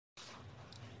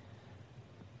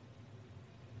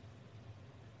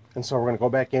And so we're going to go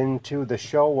back into the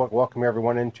show. Welcome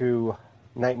everyone into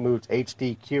Night Moods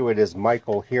HDQ. It is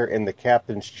Michael here in the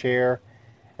captain's chair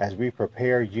as we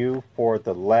prepare you for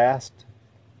the last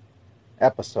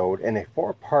episode in a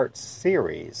 4-part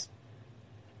series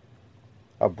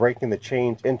of Breaking the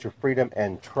Chains into Freedom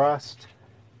and Trust.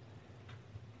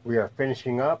 We are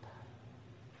finishing up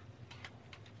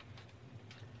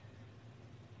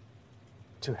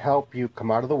to help you come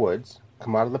out of the woods,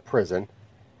 come out of the prison,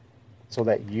 so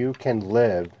that you can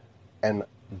live and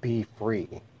be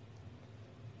free.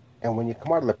 And when you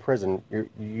come out of the prison,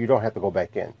 you don't have to go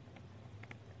back in.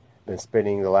 Been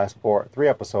spending the last 3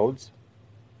 episodes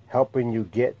helping you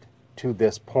get to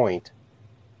this point.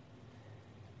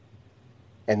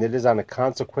 And it is on a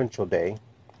consequential day.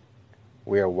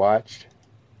 We are watched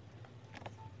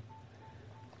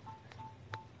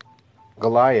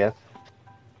Goliath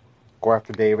go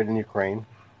after David in Ukraine,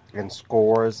 and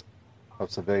scores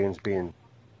of civilians being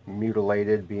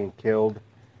mutilated, being killed.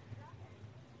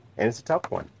 And it's a tough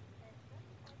one.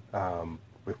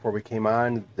 Before we came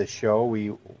on the show,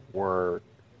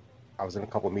 I was in a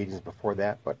couple of meetings before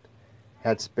that, but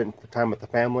had spent time with the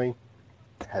family,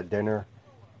 had dinner,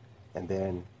 and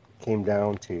then came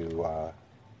down to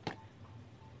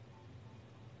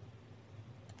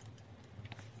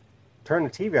turn the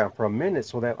TV on for a minute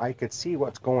so that I could see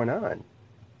what's going on.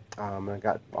 And I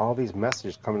got all these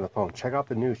messages coming to the phone. Check out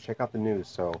the news, check out the news.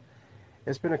 So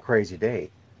it's been a crazy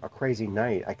day, a crazy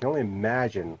night. I can only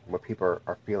imagine what people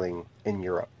are feeling in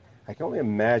Europe. I can only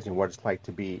imagine what it's like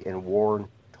to be in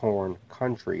war-torn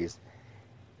countries.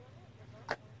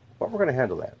 But we're going to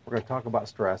handle that. We're going to talk about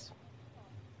stress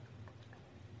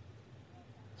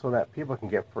so that people can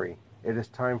get free. It is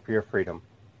time for your freedom.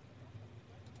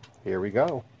 Here we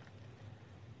go.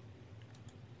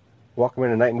 Welcome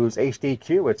into Night Moods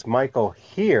HDQ. It's Michael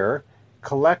here.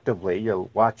 Collectively, you're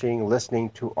watching,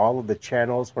 listening to all of the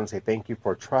channels. I want to say thank you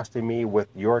for trusting me with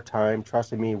your time,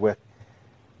 trusting me with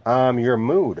your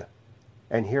mood.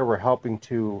 And here we're helping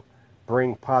to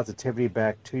bring positivity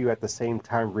back to you, at the same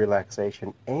time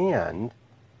relaxation, and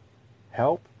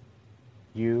help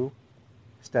you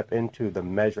step into the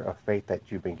measure of faith that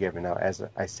you've been given. Now, as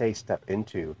I say step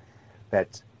into,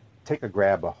 that's take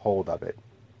a hold of it,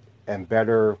 and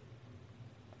better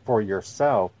for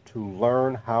yourself to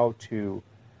learn how to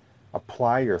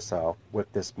apply yourself with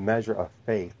this measure of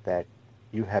faith that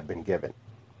you have been given.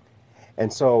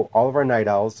 And so all of our night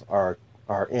owls are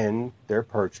in their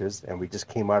perches, and we just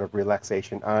came out of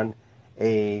relaxation on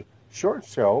a short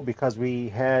show because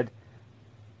we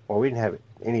didn't have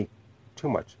any too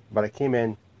much, but I came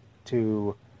in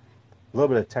to a little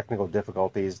bit of technical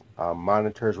difficulties.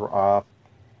 Monitors were off,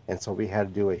 and so we had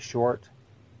to do a short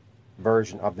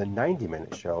version of the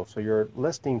 90-minute show. So you're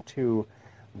listening to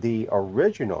the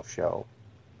original show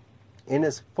in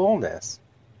its fullness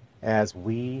as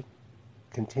we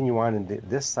continue on in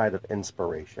this side of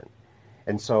inspiration.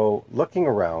 And so looking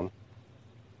around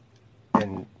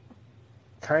and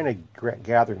kind of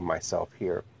gathering myself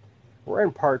here, we're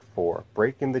in part 4,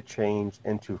 Breaking the Chains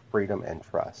into Freedom and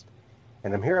Trust.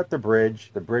 And I'm here at the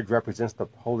bridge. The bridge represents the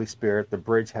Holy Spirit. The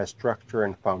bridge has structure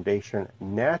and foundation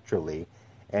naturally,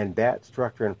 and that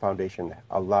structure and foundation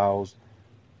allows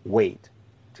weight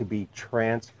to be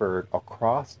transferred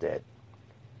across it.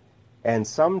 And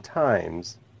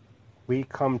sometimes we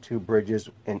come to bridges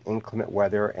in inclement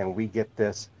weather and we get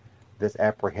this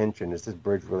apprehension. Is this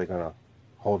bridge really going to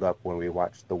hold up when we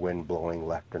watch the wind blowing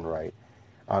left and right?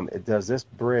 Does this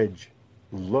bridge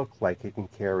look like it can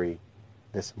carry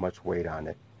this much weight on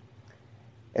it?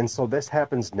 And so this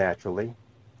happens naturally,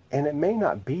 and it may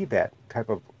not be that type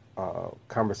of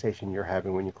conversation you're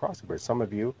having when you cross a bridge. Some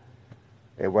of you,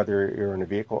 whether you're in a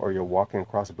vehicle or you're walking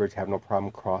across a bridge, have no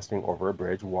problem crossing over a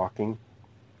bridge, walking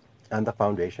on the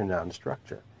foundation and on the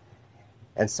structure.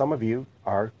 And some of you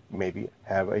maybe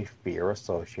have a fear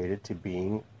associated to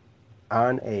being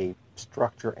on a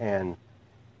structure and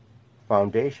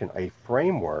foundation, a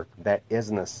framework that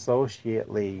isn't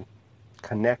associately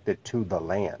connected to the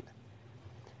land.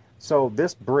 So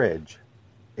this bridge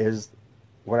is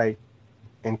what I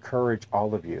encourage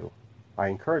all of you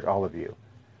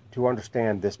to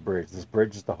understand. This bridge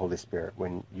is the Holy Spirit.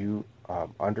 When you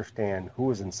understand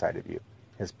who is inside of you,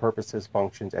 his purposes,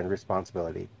 functions, and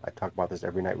responsibility. I talk about this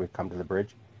every night we come to the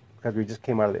bridge, because we just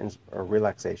came out of the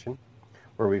relaxation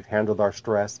where we've handled our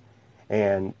stress,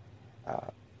 and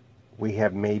we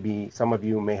have some of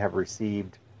you may have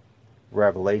received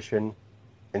revelation,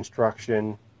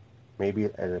 instruction, maybe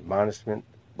an admonishment,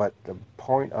 but the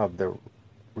point of the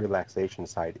relaxation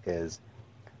side is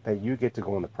that you get to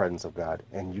go in the presence of God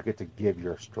and you get to give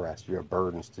your stress, your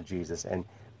burdens to Jesus. And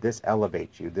this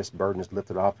elevates you. This burden is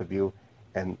lifted off of you.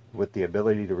 And with the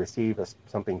ability to receive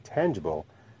something tangible,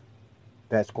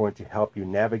 that's going to help you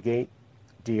navigate,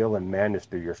 deal, and manage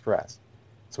through your stress.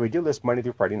 So we do this Monday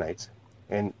through Friday nights.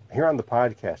 And here on the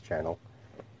podcast channel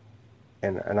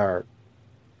and our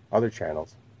other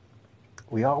channels,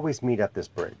 we always meet at this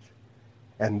bridge.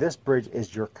 And this bridge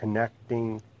is your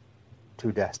connecting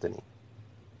to destiny.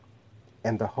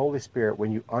 And the Holy Spirit,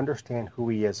 when you understand who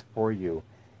He is for you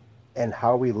and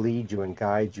how He leads you and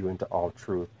guides you into all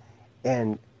truth,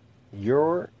 and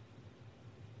your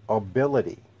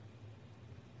ability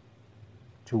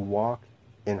to walk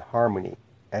in harmony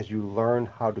as you learn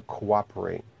how to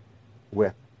cooperate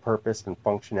with purpose and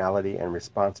functionality and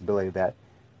responsibility that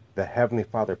the Heavenly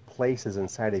Father places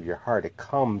inside of your heart, it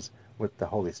comes with the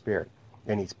Holy Spirit,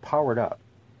 and He's powered up.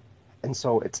 And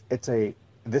so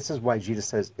this is why Jesus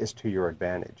says it's to your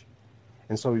advantage.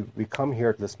 And so we come here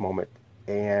at this moment,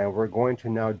 and we're going to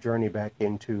now journey back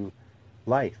into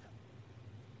life.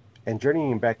 And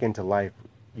journeying back into life,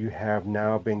 you have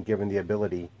now been given the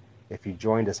ability, if you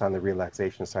joined us on the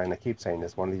relaxation side, and I keep saying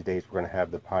this, one of these days we're going to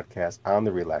have the podcast on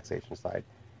the relaxation side,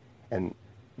 and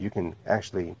you can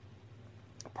actually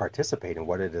participate in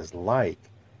what it is like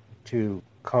to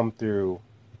come through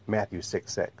Matthew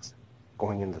 6:6,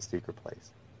 going into the secret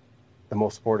place, the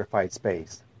most fortified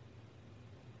space,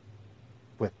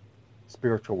 with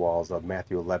spiritual walls of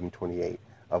Matthew 11:28,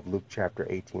 of Luke chapter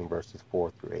 18 verses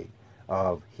 4 through 8,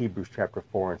 of Hebrews chapter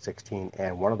 4 and 16,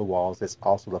 and one of the walls that's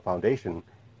also the foundation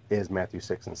is Matthew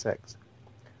 6 and 6.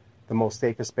 The most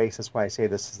safest space, that's why I say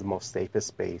this is the most safest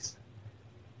space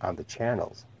on the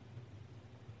channels,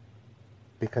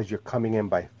 because you're coming in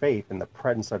by faith in the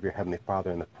presence of your Heavenly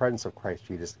Father, in the presence of Christ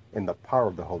Jesus, in the power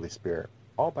of the Holy Spirit,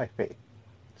 all by faith.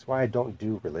 That's why I don't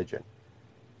do religion.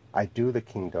 I do the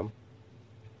kingdom.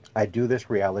 I do this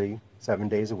reality 7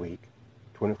 days a week,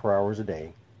 24 hours a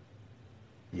day,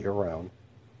 year round.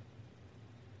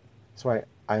 So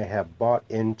I have bought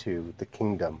into the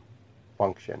kingdom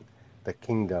function, the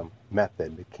kingdom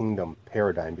method, the kingdom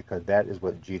paradigm, because that is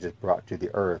what Jesus brought to the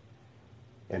earth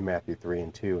in Matthew 3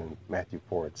 and 2 and Matthew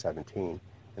 4 and 17.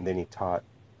 And then He taught,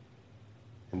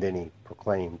 and then He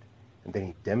proclaimed, and then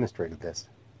He demonstrated this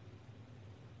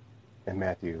in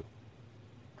Matthew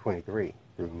 23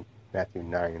 through Matthew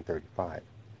 9 and 35.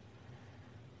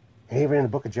 And even in the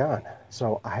book of John.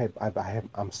 So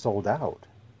I'm sold out.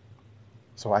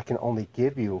 So I can only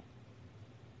give you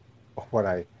what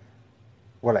I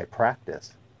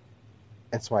practice.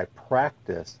 And so I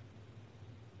practice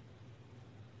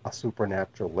a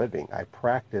supernatural living. I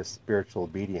practice spiritual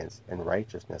obedience and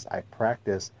righteousness. I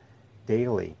practice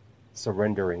daily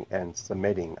surrendering and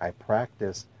submitting. I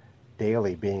practice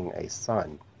daily being a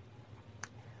son.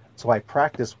 So I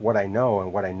practice what I know,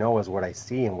 and what I know is what I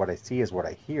see, and what I see is what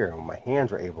I hear, and my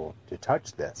hands are able to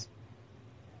touch this.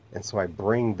 And so I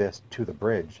bring this to the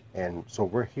bridge. And so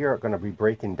we're here going to be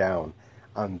breaking down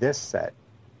on this set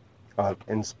of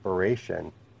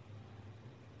inspiration.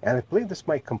 And I believe this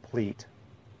might complete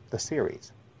the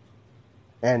series.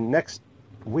 And next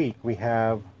week we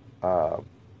have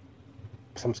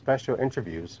some special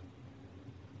interviews.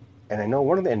 And I know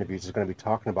one of the interviews is going to be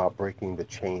talking about breaking the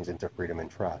chains into freedom and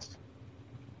trust.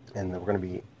 And we're going to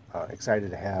be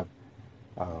excited to have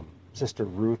Sister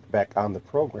Ruth back on the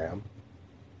program,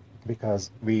 because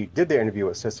we did the interview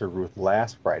with Sister Ruth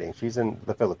last Friday. She's in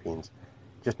the Philippines,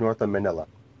 just north of Manila.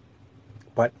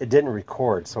 But it didn't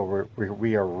record, so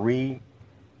we are redoing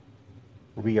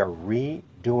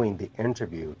the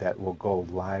interview that will go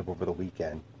live over the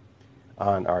weekend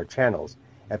on our channels.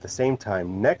 At the same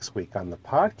time, next week on the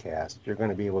podcast, you're going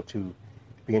to be able to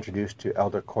be introduced to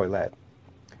Elder Coylette.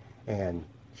 And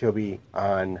she'll be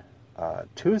on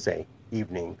Tuesday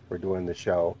evening. We're doing the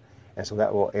show. And so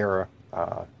that will air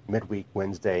midweek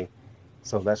Wednesday.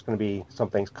 So that's going to be some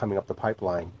things coming up the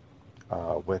pipeline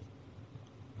with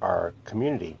our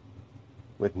community,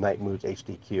 with Night Moods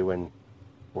HDQ. And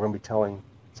we're going to be telling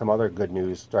some other good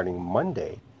news starting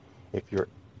Monday. If you're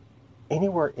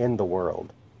anywhere in the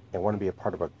world and want to be a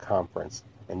part of a conference,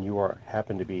 and you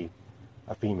happen to be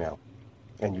a female,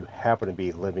 and you happen to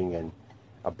be living in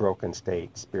a broken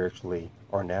state spiritually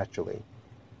or naturally,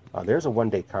 there's a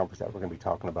one-day conference that we're going to be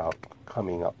talking about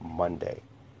coming up Monday,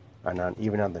 and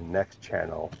even on the next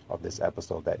channel of this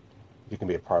episode that you can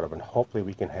be a part of. And hopefully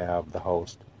we can have the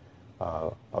host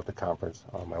of the conference,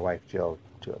 my wife Jill,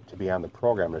 to be on the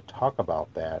program to talk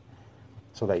about that,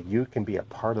 so that you can be a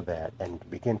part of that and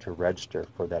begin to register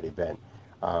for that event.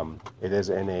 It is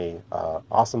in a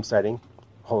awesome setting,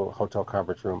 hotel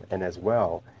conference room, and as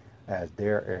well as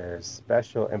there is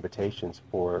special invitations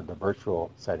for the virtual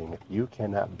setting. If you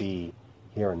cannot be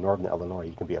here in Northern Illinois,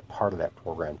 you can be a part of that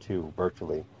program too,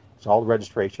 virtually. So all the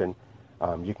registration,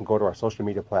 you can go to our social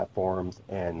media platforms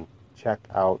and check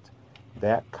out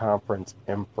that conference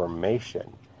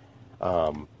information.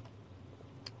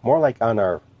 More like on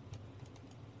our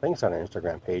links on our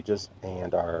Instagram pages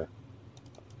and our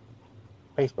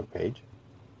Facebook page.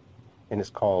 And it's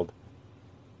called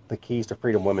the Keys to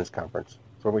Freedom Women's Conference.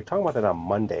 So we're talking about that on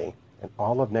Monday and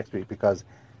all of next week, because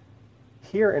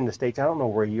here in the States, I don't know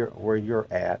where you're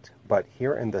at, but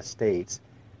here in the States,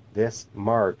 this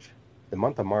March, the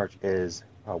month of March, is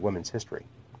Women's History.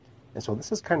 And so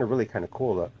this is really kind of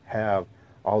cool to have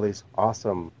all these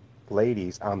awesome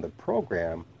ladies on the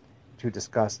program to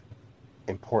discuss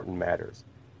important matters.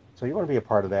 So you want to be a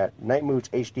part of that.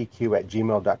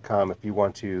 nightmoodshDQ@gmail.com if you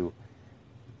want to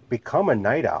become a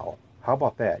night owl. How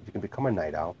about that? You can become a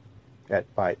night owl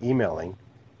by emailing,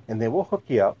 and then we'll hook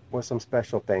you up with some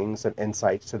special things and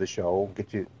insights to the show,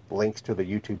 get you links to the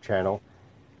YouTube channel,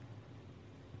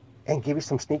 and give you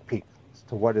some sneak peeks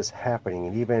to what is happening,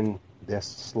 and even this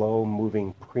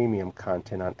slow-moving premium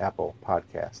content on Apple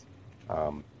Podcasts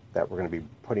that we're going to be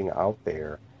putting out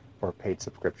there for paid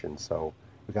subscriptions. So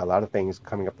we've got a lot of things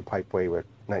coming up the pipeway with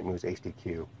Night Moves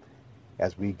HDQ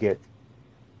as we get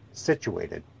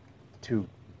situated to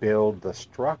build the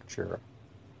structure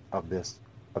of this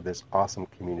awesome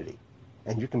community,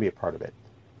 and you can be a part of it.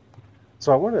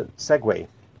 So I want to segue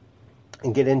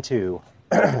and get into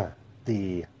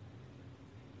the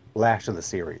last of the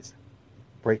series,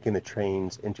 Breaking the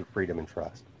Chains into Freedom and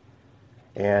Trust.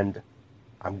 And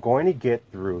I'm going to get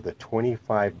through the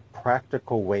 25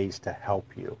 practical ways to help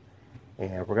you.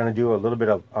 And we're going to do a little bit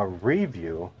of a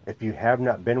review if you have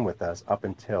not been with us up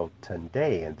until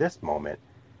today in this moment.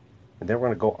 And then we're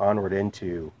going to go onward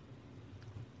into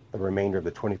the remainder of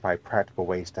the 25 practical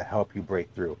ways to help you break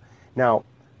through. Now,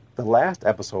 the last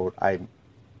episode, I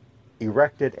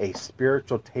erected a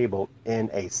spiritual table in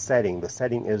a setting. The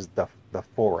setting is the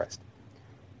forest.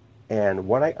 And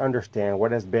what I understand,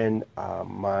 what has been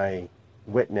my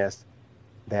witness,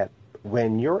 that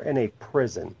when you're in a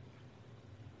prison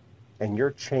and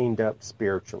you're chained up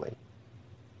spiritually,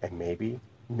 and maybe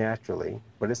naturally,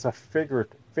 but it's a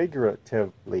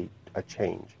figuratively a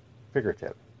change.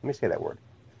 Figurative. Let me say that word.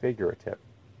 Figurative.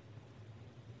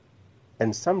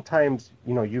 And sometimes,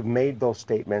 you've made those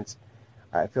statements,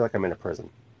 I feel like I'm in a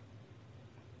prison.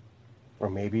 Or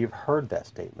maybe you've heard that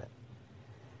statement.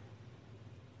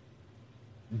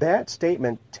 That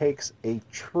statement takes a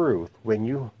truth when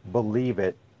you believe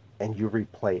it and you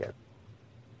replay it.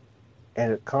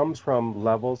 And it comes from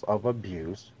levels of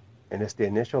abuse, and it's the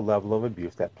initial level of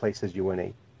abuse that places you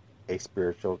in a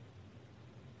spiritual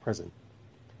prison.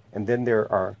 And then there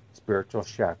are spiritual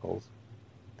shackles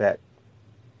that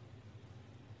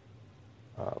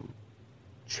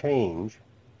change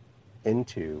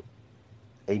into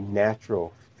a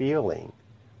natural feeling,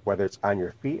 whether it's on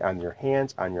your feet, on your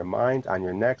hands, on your mind, on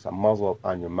your necks, a muzzle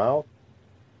on your mouth.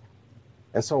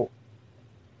 And so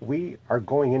we are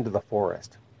going into the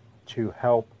forest to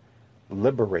help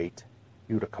liberate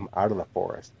you to come out of the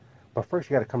forest. But first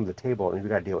you got to come to the table and you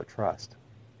got to deal with trust.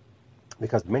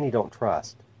 Because many don't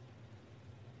trust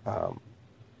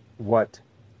what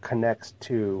connects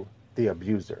to the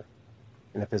abuser.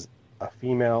 And if it's a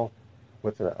female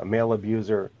with a male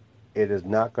abuser, it is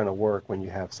not going to work when you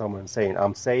have someone saying,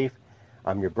 I'm safe,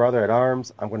 I'm your brother at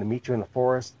arms, I'm going to meet you in the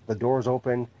forest, the door's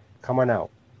open, come on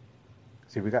out.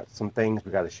 See, we got some things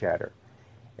we got to shatter.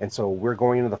 And so we're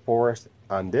going into the forest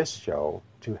on this show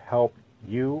to help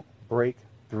you break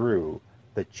through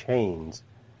the chains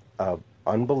of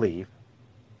unbelief.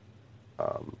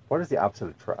 What is the opposite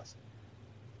of trust?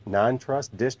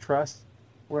 Non-trust, distrust.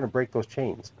 We're going to break those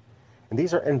chains. And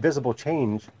these are invisible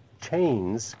chains,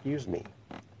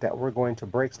 that we're going to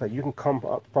break so that you can come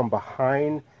up from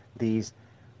behind these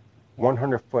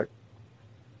 100-foot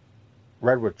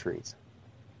redwood trees.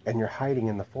 And you're hiding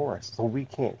in the forest, so we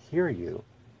can't hear you.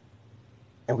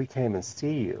 And we can't even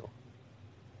see you.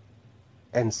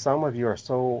 And some of you are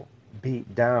so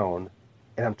beat down,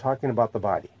 and I'm talking about the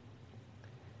body.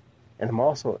 And I'm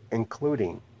also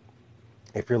including,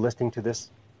 if you're listening to this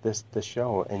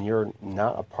show and you're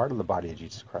not a part of the body of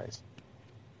Jesus Christ,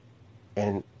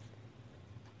 and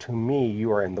to me,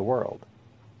 you are in the world.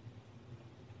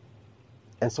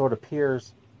 And so it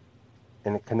appears,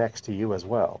 and it connects to you as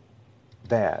well,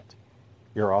 that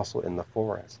you're also in the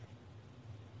forest.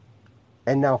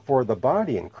 And now for the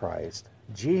body in Christ,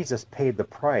 Jesus paid the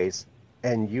price,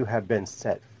 and you have been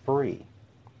set free.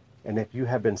 And if you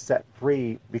have been set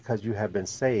free because you have been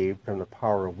saved from the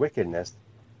power of wickedness,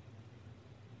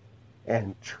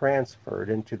 and transferred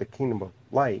into the kingdom of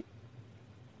light,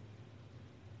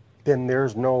 then there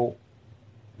is no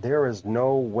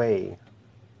way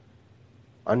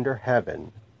under heaven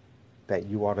that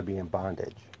you ought to be in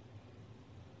bondage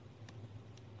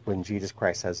when Jesus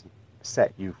Christ has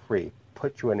set you free,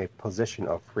 put you in a position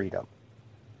of freedom,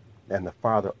 and the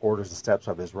Father orders the steps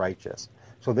of his righteous.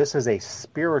 So this is a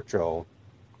spiritual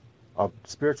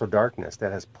darkness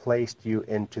that has placed you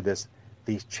into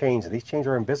these chains. And these chains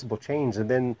are invisible chains. And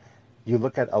then you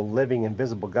look at a living,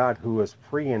 invisible God who is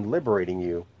free and liberating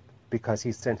you because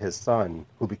he sent his Son,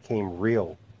 who became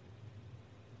real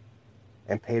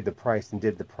and paid the price and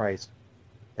did the price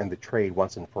and the trade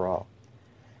once and for all.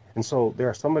 And so there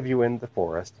are some of you in the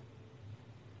forest,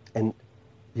 and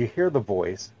you hear the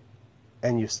voice,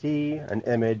 and you see an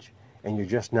image, and you're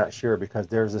just not sure because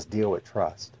there's this deal with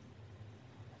trust.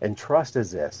 And trust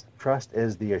is this. Trust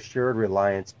is the assured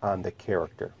reliance on the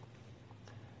character.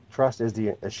 Trust is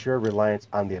the assured reliance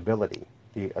on the ability,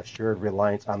 the assured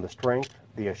reliance on the strength,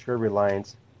 the assured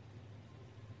reliance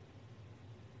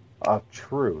of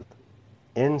truth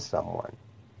in someone,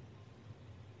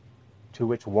 to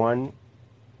which one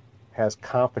has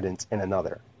confidence in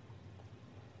another.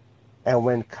 And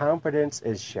when confidence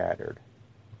is shattered,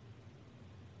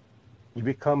 you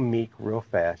become meek real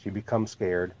fast. You become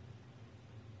scared.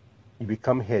 You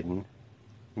become hidden.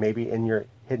 Maybe in your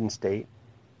hidden state,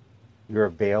 you're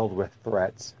veiled with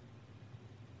threats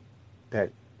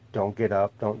that don't get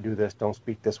up, don't do this, don't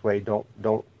speak this way,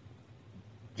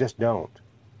 just don't.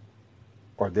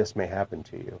 Or this may happen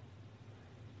to you.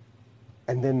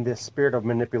 And then this spirit of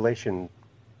manipulation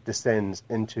descends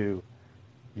into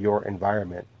your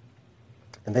environment.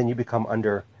 And then you become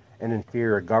under an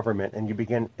inferior government, and you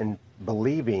begin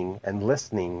believing and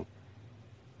listening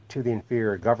to the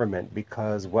inferior government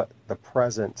because what the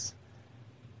presence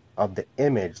of the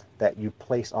image that you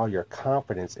place all your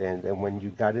confidence in, and when you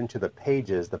got into the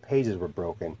pages were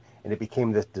broken, and it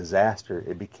became this disaster.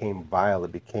 It became vile.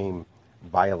 It became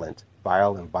violent,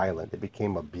 vile and violent. It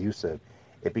became abusive.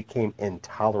 It became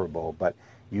intolerable. But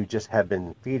you just have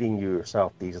been feeding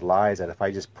yourself these lies that if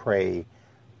I just pray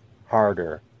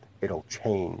harder, it'll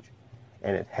change.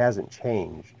 And it hasn't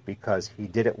changed because he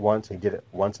did it once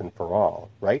and for all,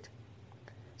 right?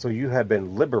 So you have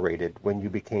been liberated when you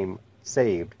became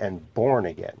saved and born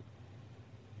again.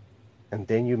 And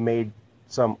then you made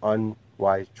some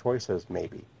unwise choices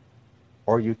maybe.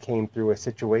 Or you came through a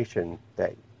situation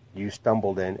that you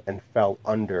stumbled in and fell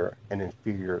under an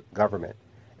inferior government,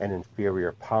 an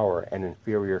inferior power, an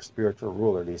inferior spiritual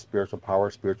ruler. These spiritual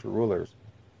powers, spiritual rulers,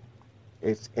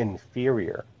 it's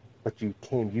inferior. But you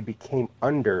became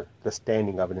under the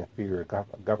standing of an inferior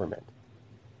government.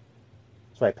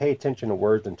 So I pay attention to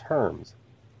words and terms.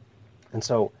 And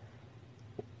so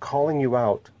calling you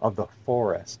out of the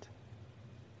forest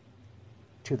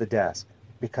to the desk,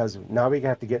 because now we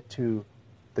have to get to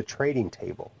the trading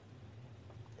table.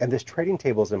 And this trading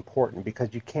table is important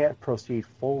because you can't proceed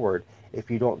forward if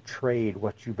you don't trade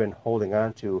what you've been holding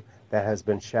on to that has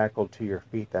been shackled to your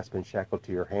feet, that's been shackled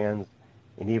to your hands,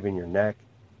 and even your neck,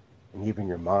 and even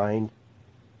your mind.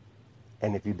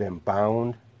 And if you've been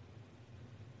bound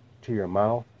to your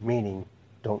mouth, meaning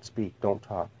don't speak, don't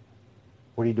talk.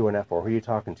 What are you doing that for? Who are you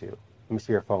talking to? Let me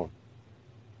see your phone.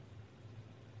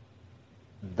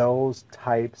 Those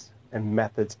types and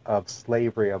methods of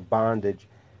slavery, of bondage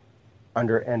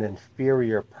under an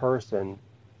inferior person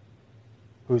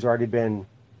who's already been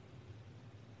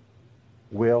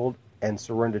willed and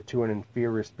surrendered to an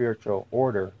inferior spiritual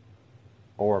order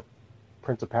or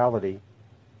principality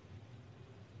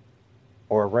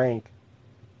or rank,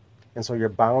 and so you're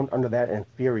bound under that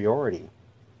inferiority.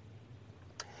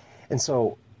 And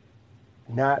so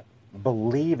not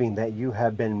believing that you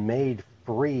have been made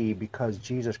free because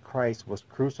Jesus Christ was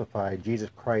crucified. Jesus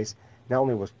Christ not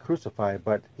only was crucified,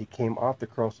 but he came off the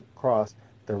cross.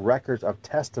 The records of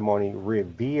testimony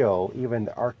reveal, even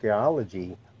the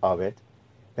archaeology of it,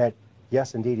 that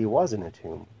yes, indeed, he was in a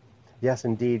tomb. Yes,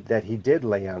 indeed, that he did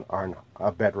lay on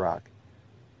a bedrock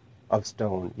of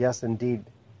stone. Yes, indeed,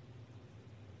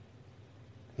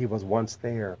 he was once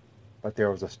there, but there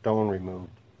was a stone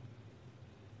removed.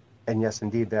 And yes,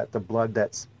 indeed, that the blood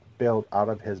that spilled out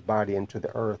of his body into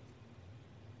the earth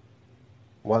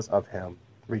was of him,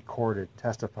 recorded,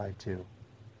 testified to.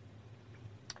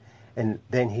 And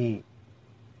then he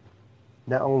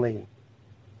not only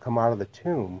come out of the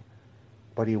tomb,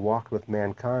 but he walked with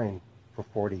mankind for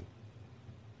 40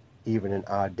 even in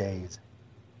odd days,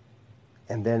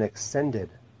 and then ascended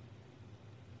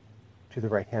to the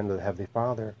right hand of the Heavenly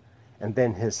Father, and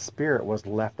then his spirit was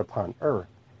left upon earth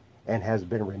and has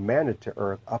been remanded to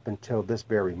earth up until this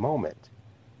very moment.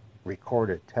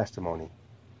 recorded testimony,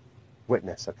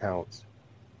 witness accounts.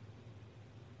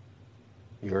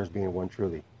 Yours being one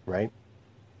truly, right?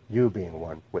 You being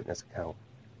one witness account.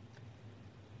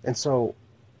 And so,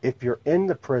 if you're in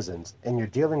the prisons and you're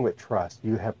dealing with trust,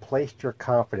 you have placed your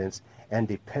confidence and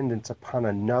dependence upon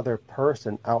another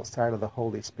person outside of the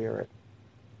Holy Spirit.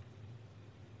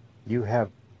 You have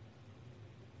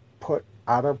put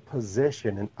out of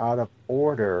position and out of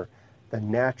order the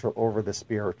natural over the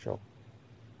spiritual.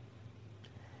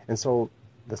 And so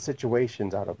the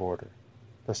situation's out of order.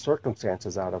 The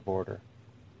circumstances out of order.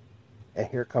 And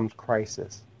here comes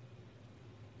crisis.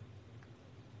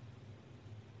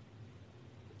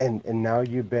 And now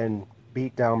you've been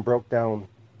beat down, broke down,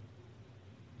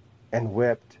 and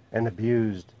whipped and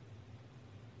abused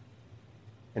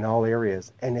in all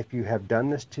areas. And if you have done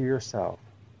this to yourself,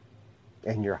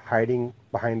 and you're hiding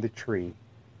behind the tree,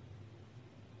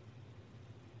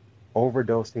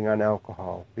 overdosing on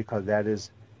alcohol, because that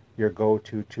is your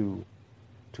go-to to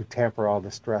tamper all the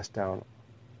stress down,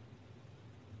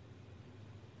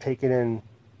 taking in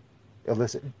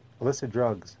illicit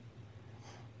drugs,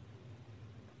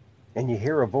 and you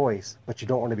hear a voice, but you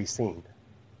don't want to be seen.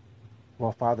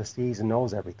 Well, Father sees and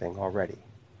knows everything already.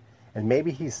 And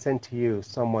maybe He's sent to you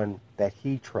someone that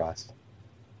He trusts,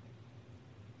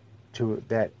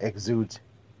 that exudes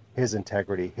His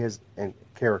integrity, His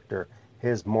character,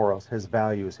 His morals, His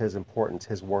values, His importance,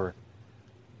 His worth.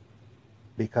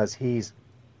 Because He's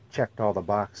checked all the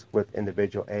box with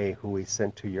individual A, who He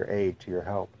sent to your aid, to your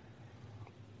help.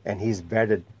 And He's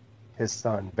vetted His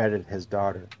son, vetted His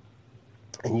daughter.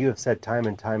 And you have said time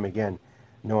and time again,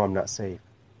 no, I'm not safe.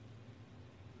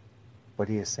 But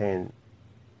He is saying,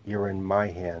 you're in my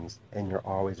hands and you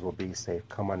always will be safe.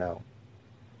 Come on out.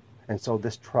 And so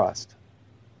this trust,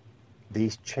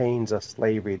 these chains of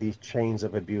slavery, these chains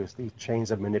of abuse, these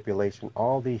chains of manipulation,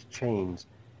 all these chains,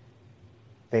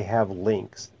 they have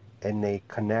links and they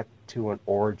connect to an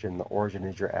origin. The origin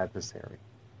is your adversary.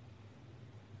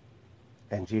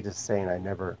 And Jesus is saying, I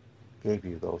never gave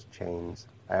you those chains.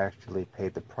 I actually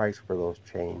paid the price for those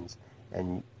chains,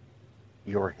 and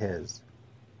you're His.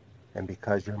 And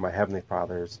because you're my Heavenly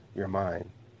Father's, you're mine.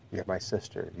 You're my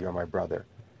sister. You're my brother.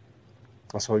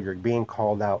 And so you're being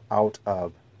called out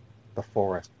of the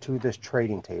forest to this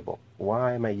trading table.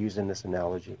 Why am I using this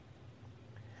analogy?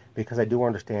 Because I do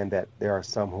understand that there are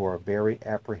some who are very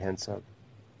apprehensive,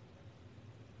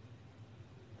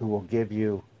 who will give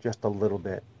you just a little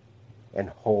bit and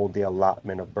hold the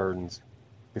allotment of burdens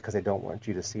because they don't want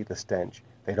you to see the stench.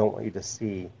 They don't want you to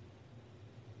see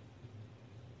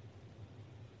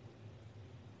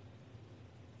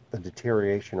the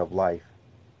deterioration of life.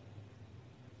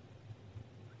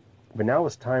 But now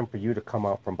it's time for you to come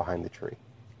out from behind the tree.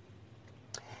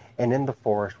 And in the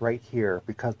forest right here,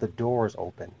 because the door is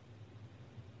open.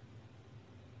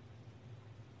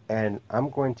 And I'm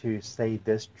going to say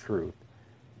this truth.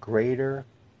 Greater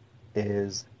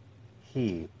is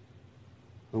He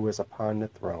who is upon the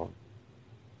throne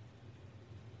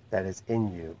that is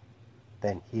in you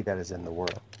than he that is in the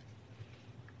world.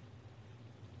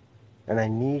 And I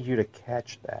need you to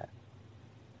catch that.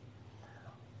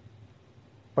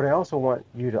 But I also want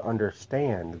you to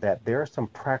understand that there are some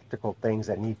practical things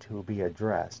that need to be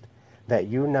addressed, that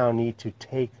you now need to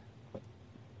take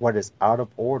what is out of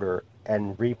order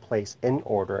and replace in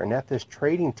order. And at this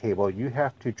trading table, you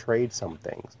have to trade some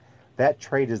things. That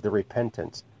trade is the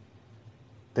repentance,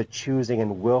 the choosing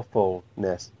and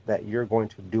willfulness that you're going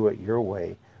to do it your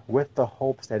way, with the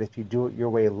hopes that if you do it your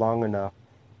way long enough,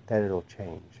 that it'll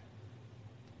change.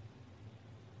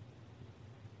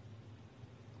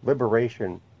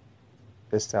 Liberation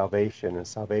is salvation, and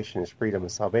salvation is freedom,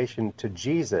 and salvation to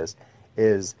Jesus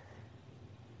is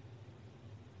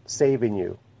saving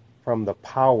you from the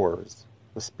powers,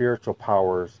 the spiritual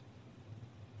powers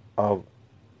of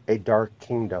a dark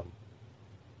kingdom,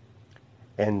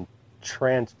 and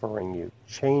transferring you,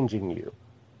 changing you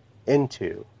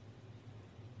into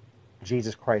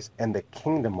Jesus Christ and the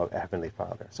kingdom of Heavenly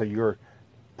Father. So you're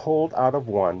pulled out of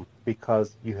one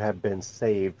because you have been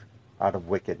saved out of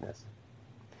wickedness.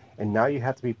 And now you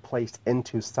have to be placed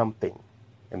into something.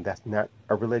 And that's not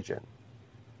a religion.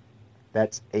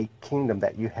 That's a kingdom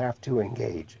that you have to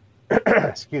engage.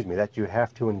 Excuse me, that you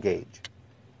have to engage.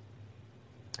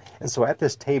 And so at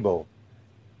this table,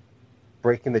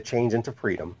 breaking the chains into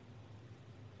freedom,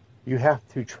 you have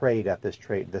to trade at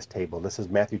this table. This is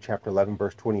Matthew chapter 11,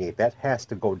 verse 28. That has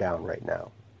to go down right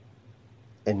now.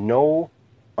 And no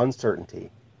uncertainty,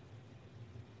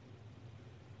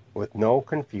 with no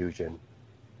confusion,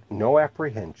 no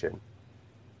apprehension.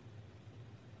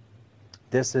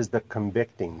 This is the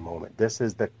convicting moment. This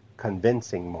is the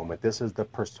convincing moment. This is the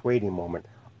persuading moment,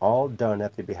 all done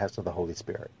at the behest of the Holy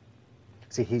Spirit.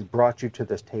 See, he's brought you to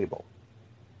this table.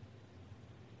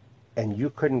 And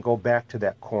you couldn't go back to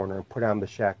that corner and put on the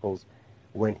shackles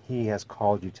when he has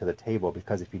called you to the table,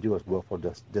 because if you do, it's willful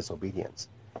disobedience.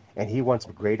 And he wants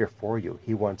greater for you.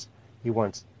 He wants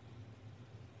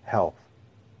health.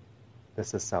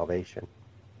 This is salvation.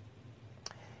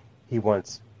 He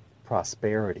wants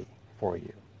prosperity for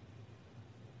you.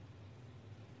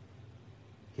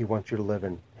 He wants you to live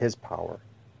in his power,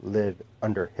 live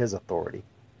under his authority.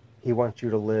 He wants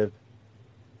you to live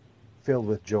filled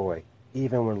with joy,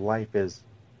 even when life is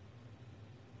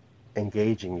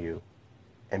engaging you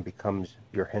and becomes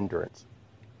your hindrance.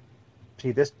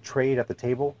 See, this trade at the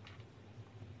table,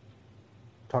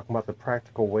 talking about the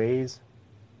practical ways,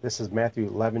 this is Matthew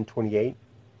 11:28.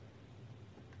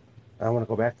 I want to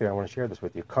go back there. I want to share this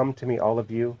with you. Come to me, all of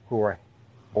you who are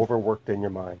overworked in your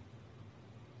mind.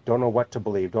 Don't know what to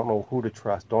believe. Don't know who to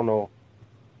trust. Don't know.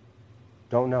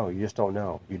 You just don't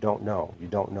know. You don't know. You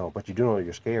don't know. But you do know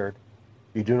you're scared.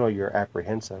 You do know you're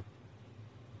apprehensive.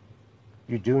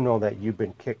 You do know that you've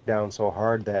been kicked down so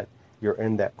hard that you're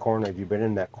in that corner. You've been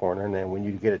in that corner. And then when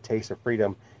you get a taste of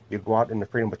freedom, you go out into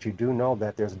freedom. But you do know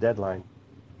that there's a deadline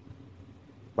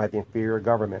by the inferior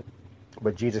government.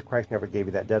 But Jesus Christ never gave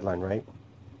you that deadline, right?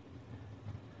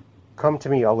 Come to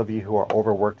me, all of you who are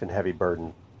overworked and heavy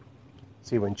burdened.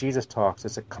 See, when Jesus talks,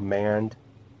 it's a command,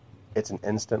 it's an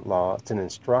instant law, it's an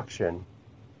instruction,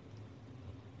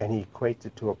 and he equates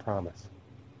it to a promise.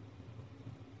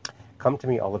 Come to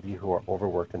me, all of you who are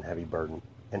overworked and heavy burdened,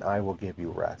 and I will give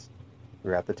you rest.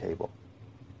 You're at the table.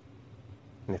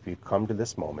 And if you come to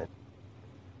this moment,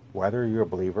 whether you're a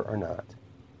believer or not,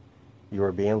 you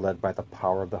are being led by the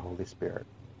power of the Holy Spirit.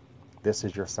 This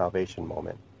is your salvation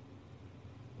moment.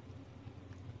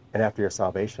 And after your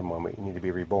salvation moment, you need to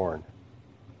be reborn.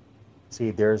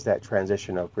 See, there's that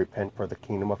transition of repent, for the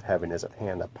kingdom of heaven is at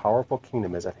hand. A powerful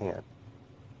kingdom is at hand.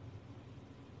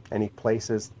 And he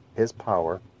places his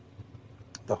power,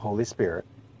 the Holy Spirit,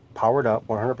 powered up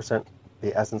 100%,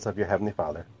 the essence of your Heavenly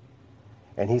Father.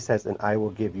 And he says, and I will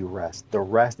give you rest. The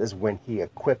rest is when he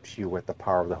equips you with the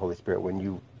power of the Holy Spirit, when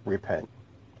you repent.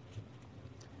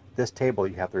 This table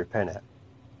you have to repent at.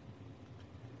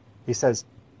 He says,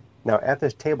 now at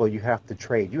this table you have to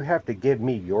trade. You have to give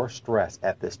me your stress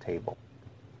at this table,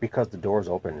 because the door is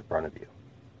open in front of you.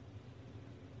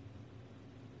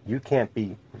 You can't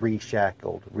be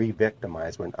re-shackled,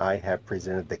 re-victimized when I have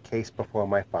presented the case before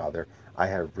my Father. I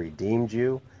have redeemed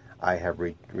you. I have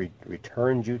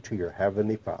returned you to your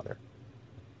Heavenly Father.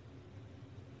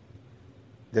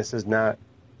 This is not,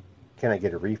 can I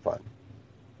get a refund?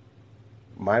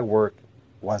 My work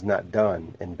was not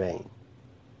done in vain.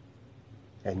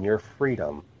 And your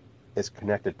freedom is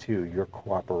connected to your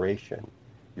cooperation,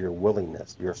 your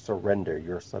willingness, your surrender,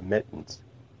 your submittance,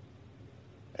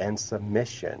 and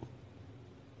submission,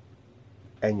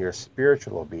 and your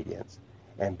spiritual obedience,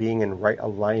 and being in right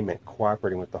alignment,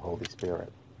 cooperating with the Holy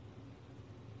Spirit,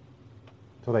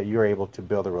 so that you're able to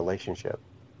build a relationship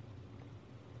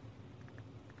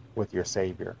with your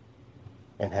Savior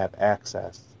and have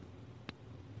access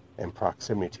and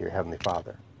proximity to your Heavenly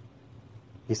Father.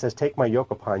 He says, take my yoke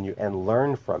upon you and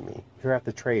learn from me. Here at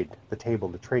the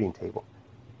trading table.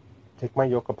 Take my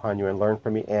yoke upon you and learn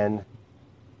from me,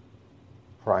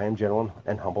 for I am gentle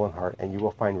and humble in heart, and you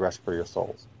will find rest for your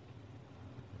souls.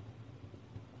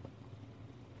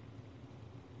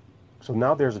 So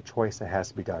now there's a choice that has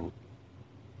to be done.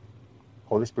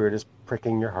 Holy Spirit is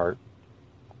pricking your heart,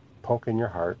 poking your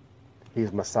heart.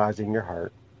 He's massaging your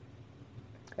heart.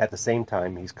 At the same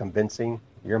time, he's convincing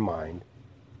your mind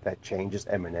that change is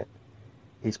imminent.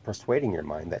 He's persuading your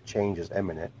mind that change is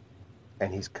imminent.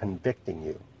 And he's convicting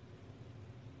you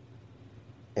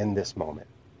in this moment.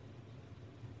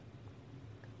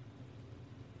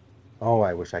 Oh,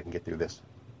 I wish I can get through this.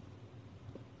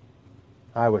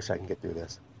 I wish I can get through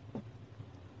this.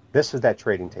 This is that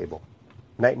trading table.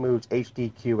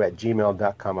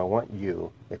 nightmoveshdq@gmail.com. I want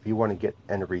you, if you want to get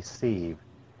and receive,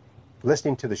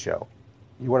 listening to the show,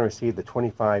 you want to receive the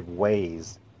 25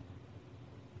 ways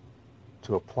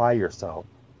to apply yourself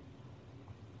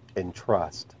in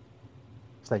trust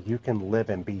so that you can live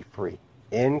and be free.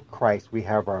 In Christ, we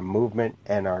have our movement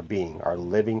and our being, our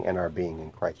living and our being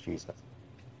in Christ Jesus.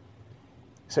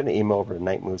 Send an email over to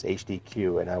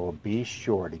nightmoveshdq, and I will be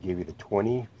sure to give you the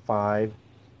 25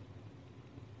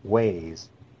 ways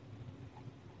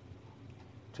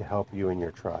to help you in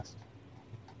your trust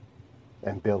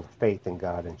and build faith in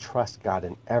God and trust God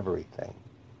in everything.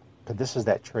 Because this is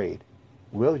that trade.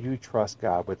 Will you trust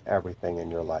God with everything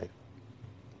in your life?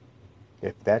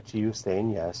 If that's you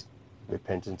saying yes,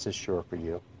 Repentance is sure for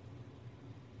you.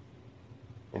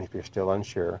 And if you're still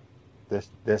unsure,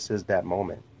 this is that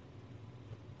moment.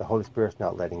 The Holy Spirit's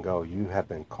not letting go. You have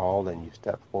been called and you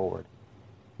step forward.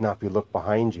 Now, if you look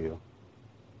behind you,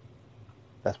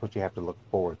 that's what you have to look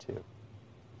forward to.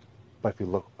 But if you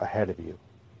look ahead of you,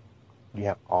 you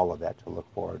have all of that to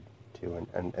look forward to.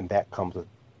 And that comes with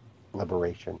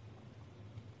liberation,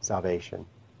 salvation,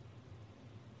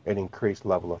 an increased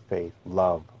level of faith,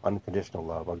 love, unconditional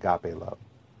love, agape love,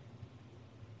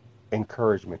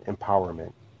 encouragement,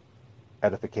 empowerment,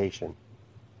 edification.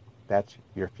 That's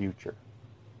your future.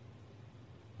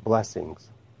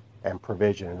 Blessings and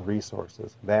provision and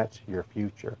resources. That's your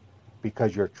future,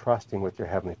 because you're trusting with your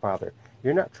Heavenly Father.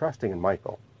 You're not trusting in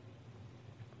Michael.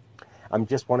 I'm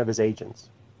just one of his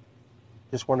agents,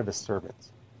 just one of his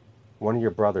servants, one of your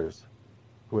brothers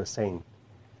who is saying,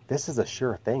 this is a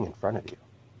sure thing in front of you.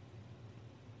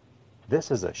 This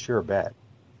is a sure bet.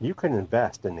 You can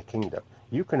invest in the kingdom.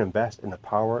 You can invest in the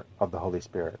power of the Holy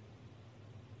Spirit.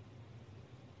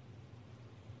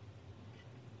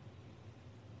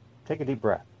 Take a deep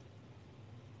breath.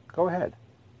 Go ahead.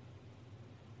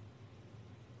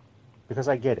 Because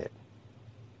I get it.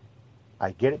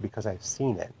 I get it because I've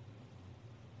seen it.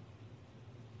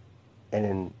 And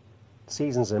in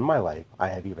seasons in my life, I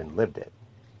have even lived it.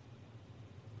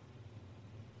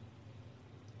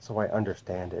 So I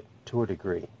understand it to a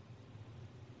degree.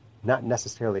 Not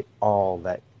necessarily all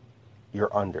that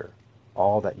you're under,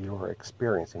 all that you're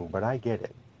experiencing, but I get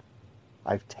it.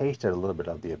 I've tasted a little bit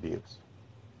of the abuse.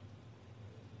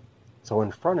 So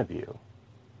in front of you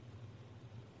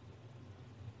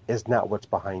is not what's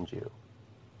behind you.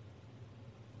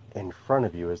 In front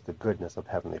of you is the goodness of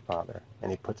Heavenly Father, and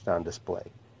He puts it on display.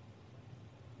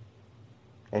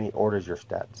 And He orders your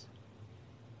steps.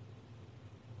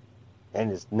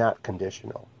 And it's not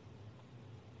conditional.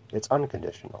 It's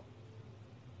unconditional.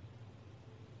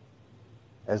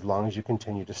 As long as you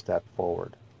continue to step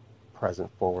forward, present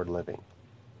forward living.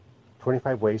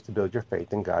 25 ways to build your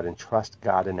faith in God and trust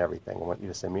God in everything. I want you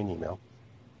to send me an email.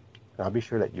 And I'll be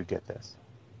sure that you get this,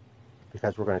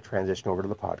 because we're going to transition over to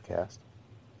the podcast.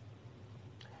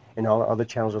 And all our other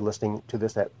channels are listening to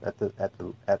this at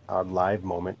our live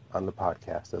moment on the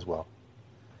podcast as well.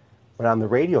 But on the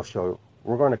radio show,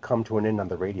 we're going to come to an end on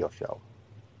the radio show.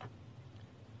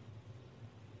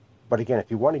 But again, if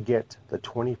you want to get the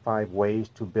 25 ways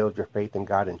to build your faith in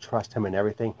God and trust Him in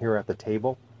everything here at the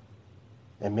table,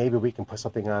 and maybe we can put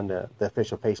something on the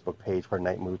official Facebook page for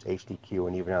Night Moods HDQ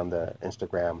and even on the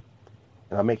Instagram.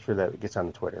 And I'll make sure that it gets on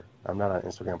the Twitter. I'm not on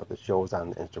Instagram, but the show is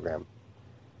on Instagram.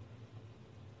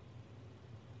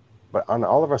 But on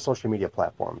all of our social media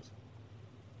platforms,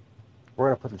 we're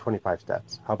going to put the 25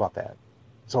 steps. How about that?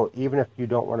 So even if you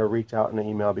don't want to reach out in an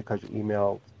email because your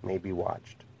email may be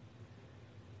watched,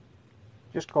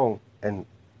 just go and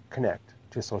connect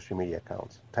to social media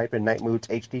accounts. Type in Night Moods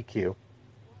HDQ,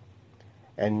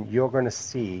 and you're going to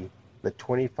see the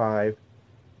 25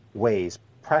 ways,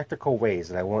 practical ways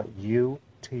that I want you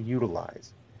to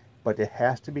utilize. But it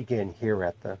has to begin here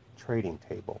at the trading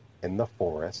table in the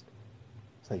forest,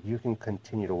 so that you can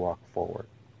continue to walk forward.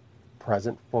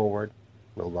 Present forward,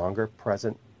 no longer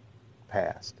present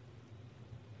past.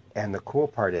 And the cool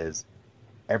part is,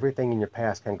 everything in your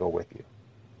past can go with you.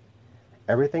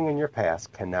 Everything in your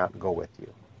past cannot go with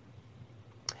you.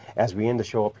 As we end the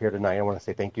show up here tonight, I want to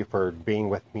say thank you for being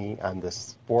with me on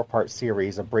this 4-part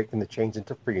series of Breaking the Chains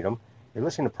into Freedom. You're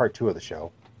listening to part 2 of the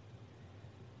show.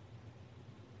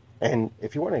 And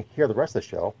if you want to hear the rest of the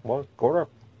show, well, go to our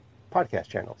podcast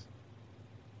channels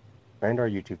and our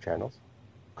YouTube channels,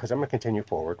 because I'm going to continue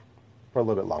forward for a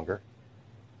little bit longer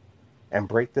and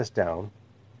break this down,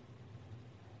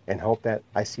 and hope that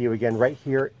I see you again right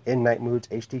here in Night Moods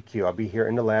HDQ. I'll be here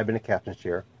in the lab in the captain's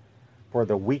chair for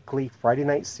the weekly Friday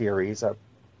night series of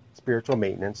spiritual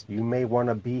maintenance. You may want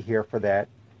to be here for that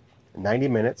 90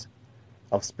 minutes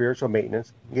of spiritual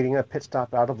maintenance, getting a pit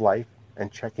stop out of life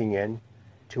and checking in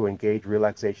to engage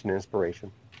relaxation and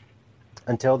inspiration.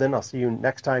 Until then, I'll see you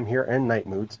next time here in Night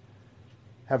Moods.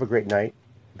 Have a great night,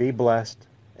 be blessed,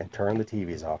 and turn the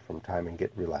TVs off from time and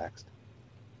get relaxed.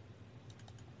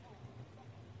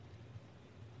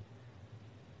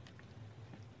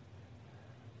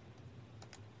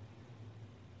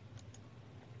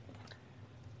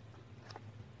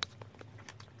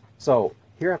 So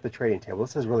here at the trading table,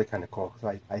 this is really kind of cool,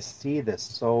 because I see this,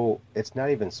 so it's not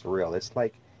even surreal. It's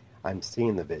like I'm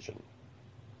seeing the vision.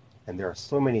 And there are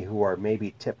so many who are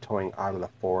maybe tiptoeing out of the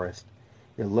forest.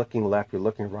 You're looking left, you're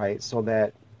looking right, so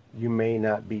that you may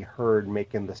not be heard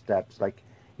making the steps. Like,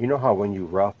 you know how when you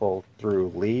ruffle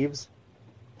through leaves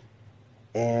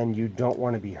and you don't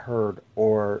want to be heard,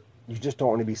 or You just don't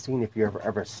want to be seen if you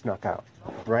ever snuck out,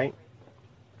 right?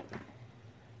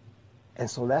 And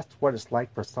so that's what it's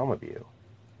like for some of you,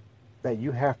 that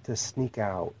you have to sneak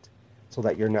out so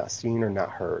that you're not seen or not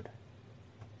heard,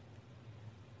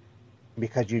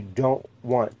 because you don't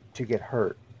want to get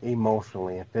hurt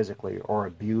emotionally and physically or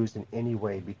abused in any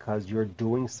way because you're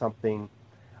doing something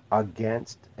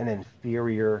against an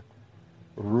inferior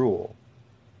rule.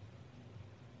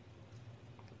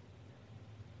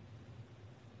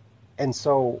 And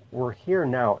so we're here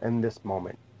now in this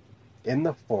moment in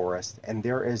the forest, and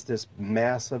there is this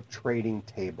massive trading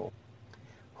table.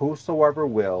 Whosoever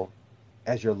will,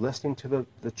 as you're listening to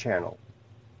the channel,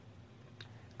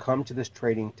 come to this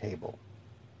trading table.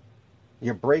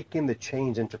 You're breaking the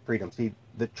chains into freedom. See,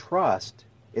 the trust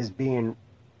is being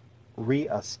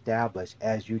reestablished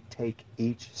as you take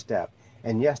each step.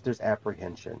 And yes, there's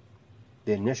apprehension.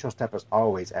 The initial step is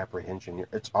always apprehension.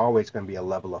 It's always going to be a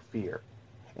level of fear.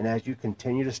 And as you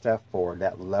continue to step forward,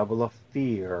 that level of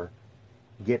fear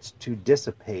gets to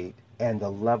dissipate, and the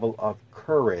level of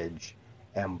courage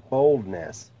and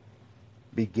boldness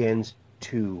begins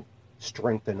to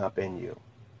strengthen up in you.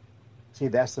 See,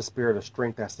 that's the spirit of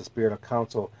strength. That's the spirit of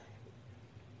counsel,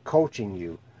 coaching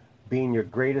you, being your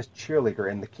greatest cheerleader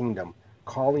in the kingdom,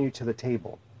 calling you to the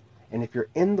table. And if you're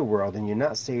in the world and you're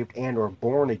not saved and or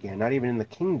born again, not even in the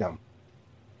kingdom,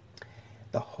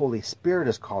 the Holy Spirit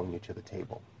is calling you to the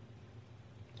table.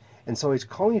 And so he's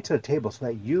calling you to the table so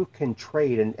that you can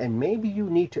trade. And maybe you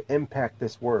need to impact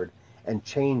this word and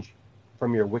change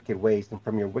from your wicked ways and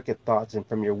from your wicked thoughts and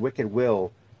from your wicked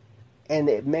will. And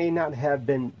it may not have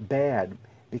been bad,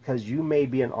 because you may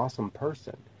be an awesome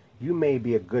person. You may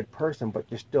be a good person, but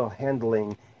you're still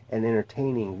handling and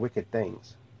entertaining wicked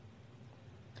things.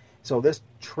 So this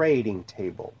trading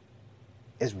table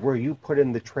is where you put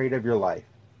in the trade of your life.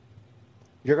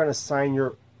 You're going to sign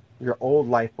your old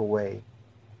life away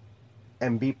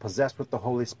and be possessed with the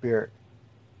Holy Spirit.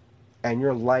 And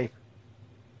your life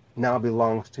now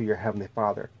belongs to your Heavenly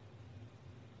Father.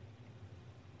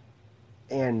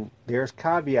 And there's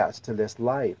caveats to this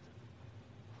life,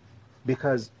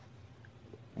 because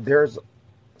there's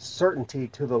certainty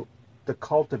to the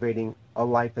cultivating a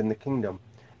life in the kingdom.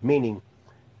 Meaning,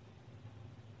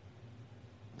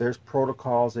 there's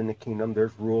protocols in the kingdom,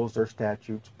 there's rules, there's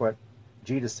statutes, but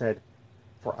Jesus said,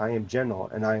 "For I am gentle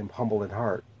and I am humble in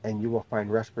heart, and you will find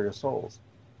rest for your souls,"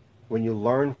 when you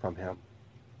learn from him.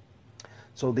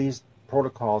 So these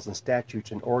protocols and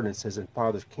statutes and ordinances in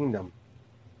Father's kingdom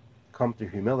come through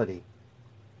humility.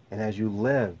 And as you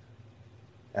live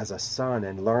as a son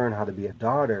and learn how to be a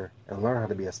daughter, and learn how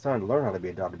to be a son, learn how to be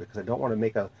a daughter, because I don't want to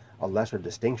make a lesser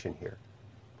distinction here,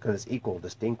 because it's equal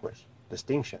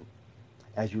distinction.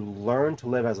 As you learn to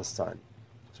live as a son.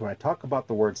 So when I talk about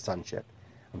the word sonship,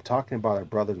 I'm talking about our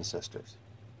brothers and sisters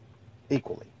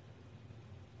equally.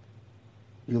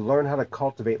 You learn how to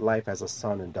cultivate life as a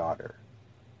son and daughter.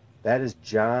 That is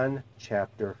John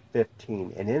chapter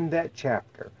 15. And in that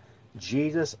chapter,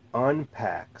 Jesus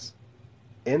unpacks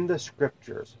in the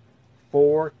scriptures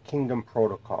 4 kingdom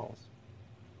protocols.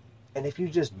 And if you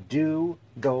just do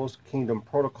those kingdom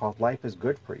protocols, life is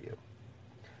good for you.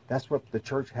 That's what the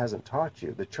church hasn't taught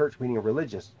you. The church meaning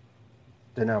religious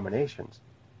denominations.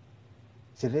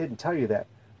 See, they didn't tell you that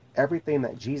everything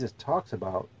that Jesus talks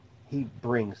about, he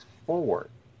brings forward.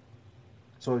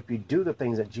 So if you do the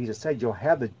things that Jesus said, you'll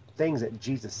have the things that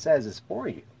Jesus says is for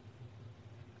you.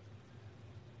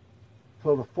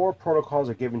 So the 4 protocols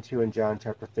are given to you in John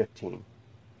chapter 15,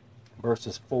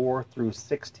 verses 4 through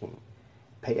 16.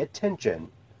 Pay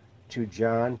attention to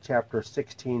John chapter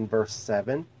 16, verse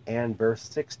 7 and verse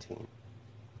 16.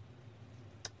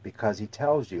 Because he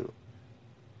tells you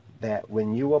that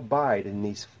when you abide in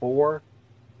these 4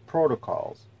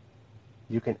 protocols,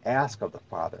 you can ask of the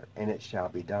Father, and it shall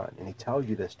be done. And he tells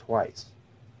you this twice.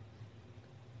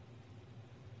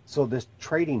 So this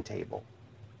trading table,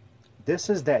 this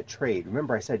is that trade.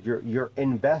 Remember I said you're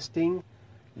investing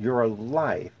your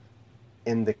life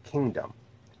in the kingdom,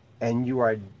 and you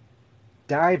are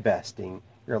divesting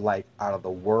your life out of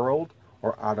the world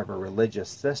or out of a religious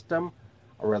system,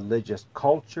 a religious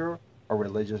culture, a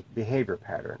religious behavior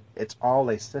pattern. It's all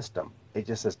a system. It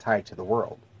just is tied to the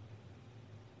world.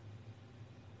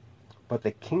 But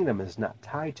the kingdom is not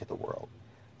tied to the world.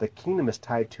 The kingdom is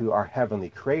tied to our heavenly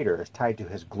creator. It's tied to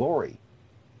his glory.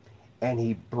 And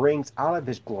he brings out of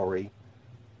his glory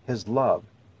his love.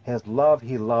 His love,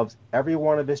 he loves every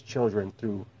one of his children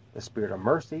through the spirit of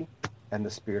mercy and the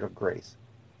spirit of grace.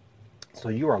 So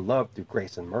you are loved through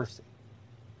grace and mercy.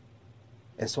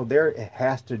 And so there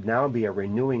has to now be a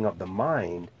renewing of the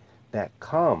mind that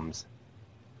comes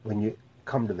when you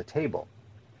come to the table.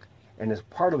 And as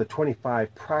part of the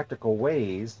 25 practical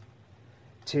ways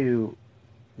to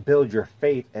build your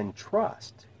faith and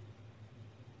trust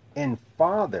in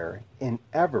Father in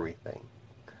everything.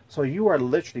 So you are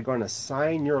literally going to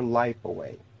sign your life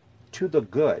away to the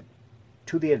good,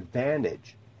 to the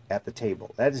advantage at the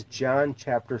table. That is John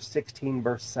chapter 16,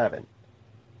 verse 7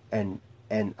 and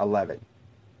 11.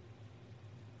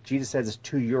 Jesus says it's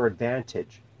to your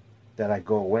advantage that I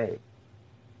go away.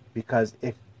 Because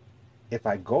if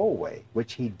I go away,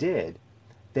 which he did,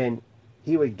 then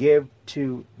he would give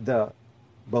to the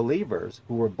believers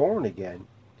who were born again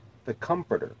the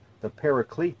comforter, the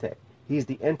paraclete. He's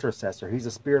the intercessor. He's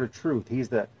the spirit of truth. He's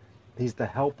the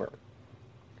helper.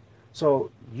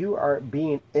 So you are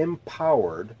being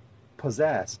empowered,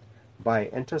 possessed by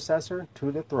intercessor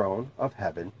to the throne of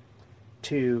heaven,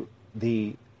 to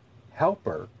the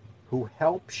helper who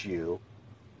helps you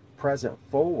present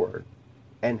forward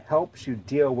and helps you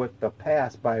deal with the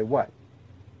past by what?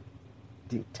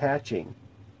 Detaching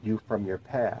you from your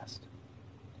past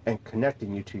and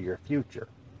connecting you to your future.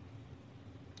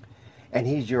 And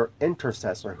he's your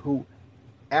intercessor who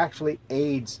actually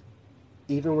aids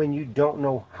even when you don't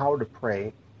know how to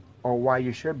pray or why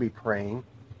you should be praying,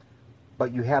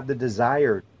 but you have the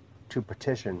desire to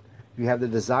petition. You have the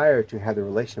desire to have the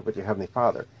relationship with your Heavenly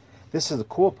Father. This is the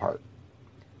cool part.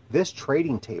 This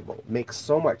trading table makes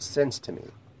so much sense to me.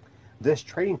 This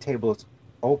trading table is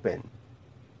open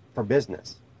for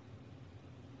business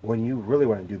when you really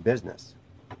want to do business.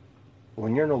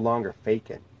 When you're no longer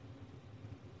faking.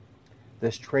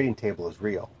 This trading table is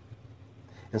real.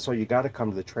 And so you got to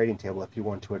come to the trading table if you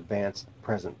want to advance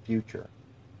present, future.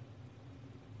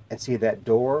 And see that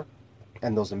door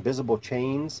and those invisible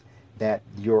chains that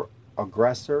your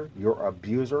aggressor, your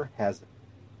abuser has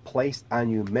placed on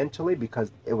you mentally,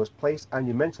 because it was placed on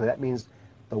you mentally. That means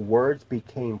the words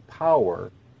became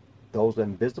power. Those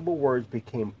invisible words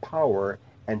became power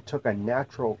and took a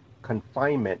natural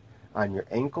confinement on your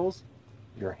ankles,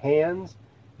 your hands,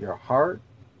 your heart,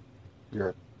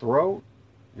 your throat,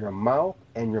 your mouth,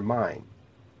 and your mind.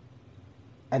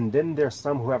 And then there's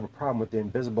some who have a problem with the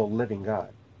invisible living God.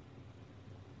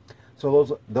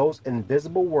 So those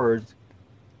invisible words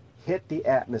hit the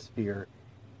atmosphere,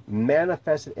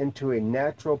 manifested into a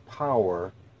natural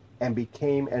power, and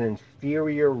became an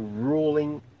inferior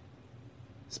ruling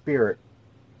spirit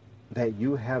that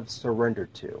you have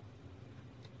surrendered to.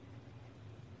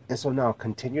 And so now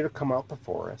continue to come out the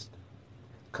forest.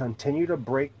 Continue to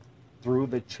break through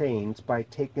the chains by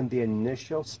taking the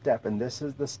initial step, and this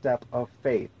is the step of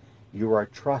faith. You are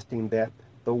trusting that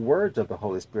the words of the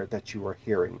Holy Spirit that you are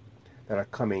hearing, that are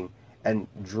coming and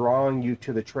drawing you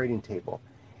to the trading table.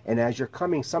 And as you're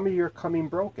coming, some of you are coming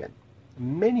broken.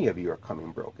 Many of you are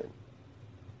coming broken.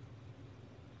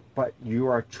 But you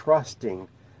are trusting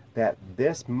that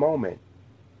this moment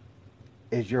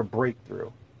is your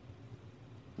breakthrough.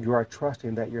 You are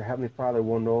trusting that your Heavenly Father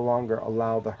will no longer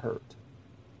allow the hurt.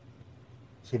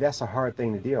 See, that's a hard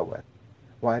thing to deal with.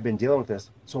 Well, I've been dealing with this,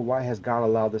 so why has God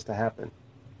allowed this to happen?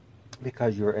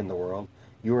 Because you're in the world.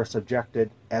 You are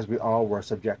subjected, as we all were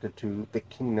subjected, to the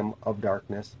kingdom of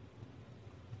darkness.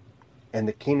 And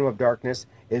the kingdom of darkness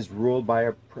is ruled by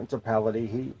a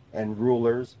principality and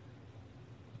rulers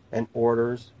and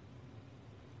orders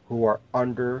who are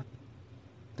under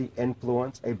the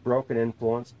influence, a broken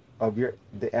influence of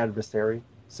the adversary,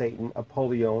 Satan,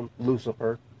 Apollyon,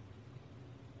 Lucifer.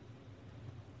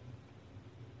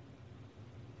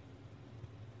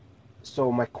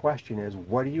 So my question is,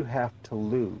 what do you have to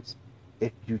lose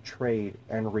if you trade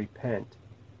and repent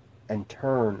and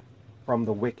turn from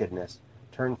the wickedness?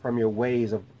 Turn from your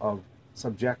ways of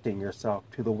subjecting yourself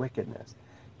to the wickedness.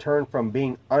 Turn from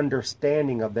being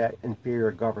understanding of that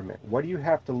inferior government. What do you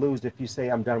have to lose if you say,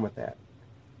 I'm done with that?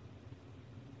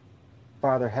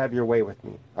 Father, have your way with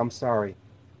me. I'm sorry.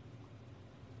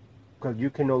 Because you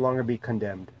can no longer be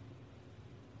condemned.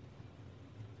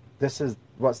 This is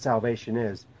what salvation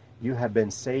is. You have been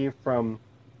saved from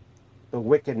the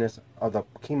wickedness of the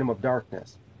kingdom of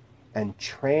darkness and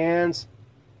transferred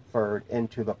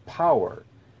into the power,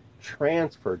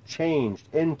 changed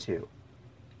into,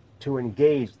 to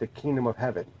engage the kingdom of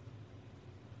heaven.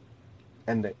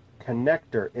 And the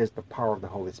connector is the power of the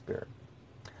Holy Spirit.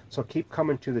 So keep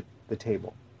coming to the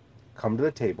table. Come to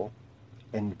the table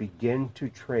and begin to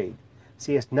trade.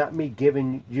 See, it's not me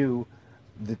giving you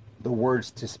the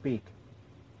words to speak.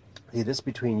 See, this is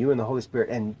between you and the Holy Spirit,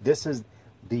 and this is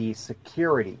the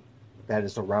security that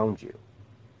is around you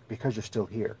because you're still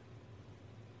here.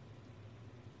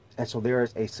 And so there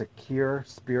is a secure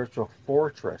spiritual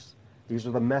fortress. These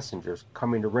are the messengers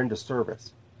coming to render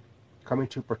service, coming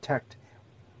to protect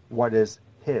what is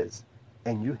His,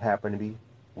 and you happen to be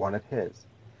one of his.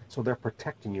 So they're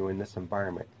protecting you in this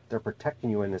environment. They're protecting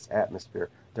you in this atmosphere.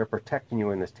 They're protecting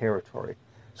you in this territory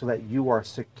so that you are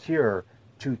secure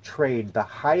to trade the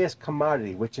highest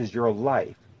commodity, which is your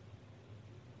life,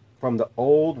 from the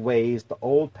old ways, the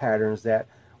old patterns that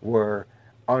were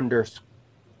under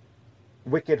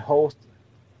wicked hosts,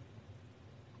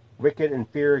 wicked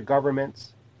inferior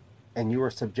governments, and you were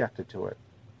subjected to it.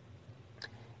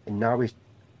 And now he's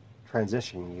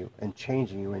transitioning you and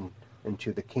changing you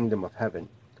into the kingdom of heaven.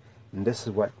 And this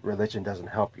is what religion doesn't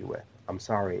help you with. I'm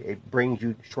sorry. It brings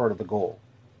you short of the goal.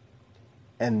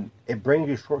 And it brings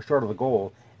you short of the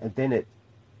goal, and then it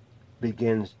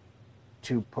begins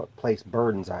to place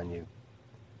burdens on you.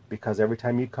 Because every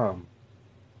time you come,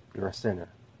 you're a sinner.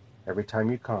 Every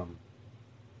time you come,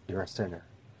 you're a sinner.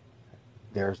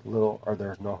 There's little or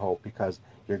there's no hope because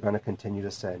you're going to continue to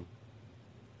sin.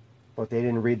 But they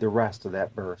didn't read the rest of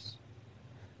that verse.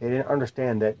 They didn't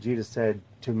understand that Jesus said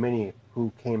to many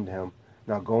who came to him,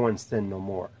 now go and sin no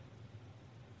more.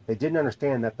 They didn't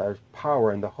understand that there's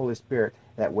power in the Holy Spirit,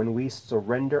 that when we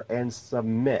surrender and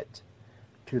submit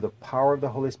to the power of the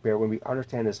Holy Spirit, when we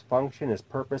understand his function, his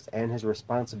purpose, and his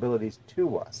responsibilities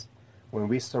to us, when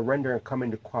we surrender and come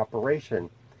into cooperation,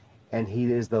 and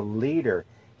he is the leader,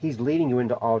 he's leading you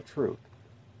into all truth.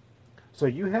 So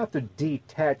you have to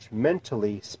detach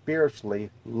mentally, spiritually,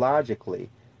 logically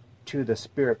to the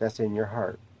spirit that's in your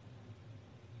heart.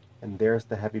 And there's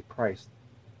the heavy price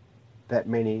that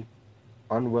many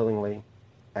unwillingly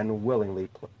and willingly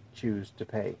choose to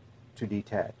pay, to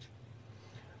detach.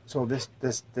 So this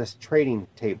trading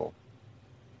table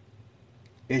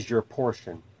is your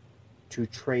portion to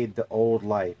trade the old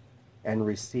life and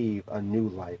receive a new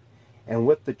life. And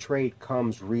with the trade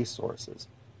comes resources.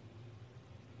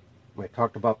 We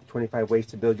talked about the 25 ways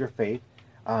to build your faith.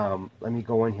 Let me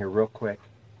go in here real quick.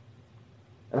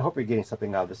 And I hope you're getting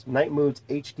something out of this.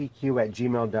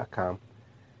 nightmoodshdq@gmail.com.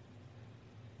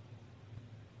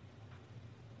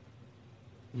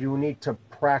 You need to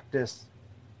practice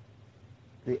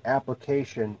the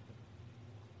application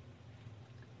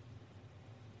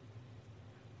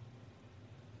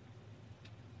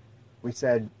we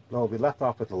said, well, we left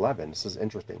off with 11. This is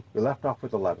interesting. We left off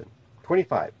with 11.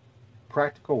 25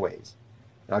 practical ways.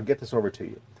 And I'll get this over to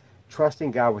you.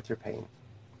 Trusting God with your pain.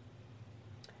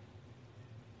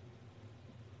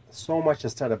 So much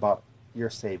is said about your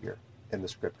Savior in the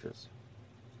Scriptures.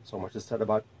 So much is said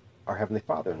about our Heavenly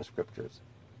Father in the Scriptures.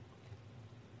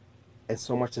 And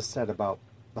so much is said about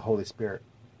the Holy Spirit,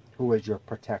 who is your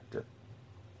protector.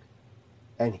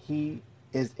 And he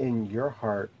is in your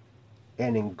heart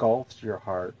and engulfs your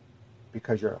heart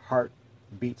because your heart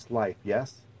beats life,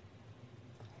 yes?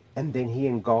 And then he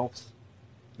engulfs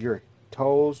your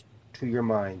toes to your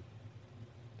mind.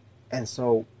 And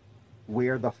so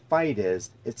where the fight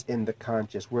is, it's in the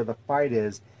conscious. Where the fight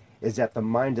is that the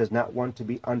mind does not want to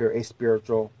be under a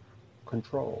spiritual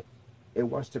control. It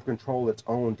wants to control its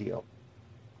own deal,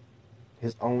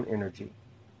 his own energy.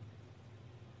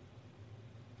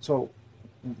 So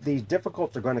these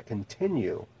difficulties are going to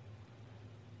continue,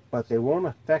 but they won't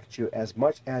affect you as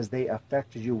much as they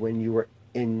affected you when you were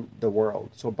in the world.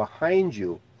 So behind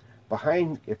you,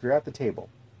 if you're at the table,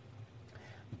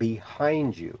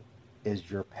 behind you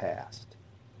is your past.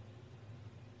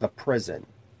 The prison,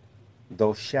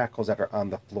 those shackles that are on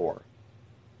the floor,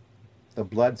 the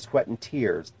blood, sweat, and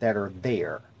tears that are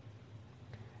there.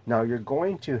 Now you're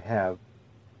going to have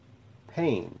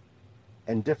pain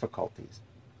and difficulties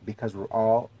because we're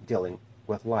all dealing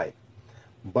with life.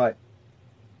 But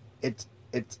it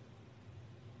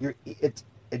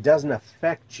doesn't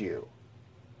affect you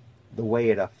the way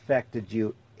it affected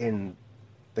you in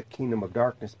the kingdom of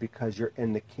darkness because you're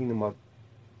in the kingdom of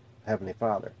Heavenly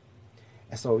Father.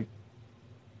 And so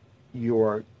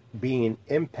you're being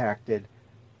impacted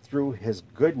through his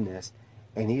goodness,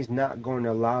 and he's not going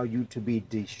to allow you to be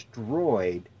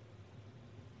destroyed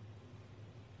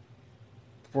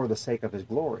for the sake of his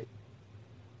glory.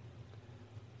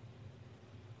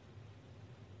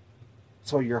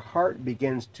 So your heart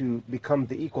begins to become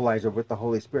the equalizer with the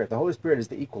Holy Spirit. The Holy Spirit is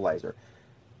the equalizer.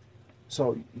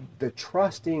 So the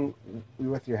trusting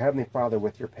with your Heavenly Father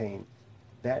with your pain,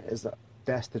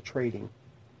 that's the trading.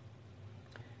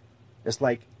 It's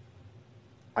like,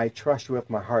 I trust you with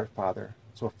my heart, Father,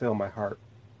 so fill my heart.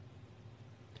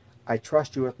 I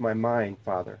trust you with my mind,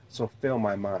 Father, so fill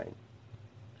my mind.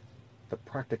 The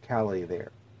practicality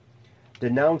there.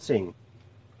 Denouncing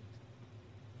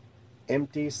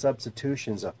empty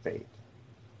substitutions of faith.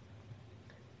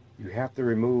 You have to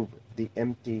remove the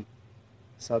empty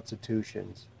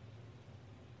substitutions.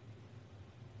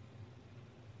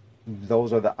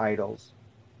 Those are the idols.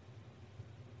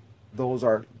 those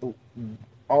are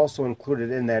also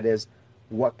included in that is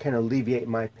what can alleviate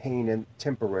my pain and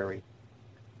temporary.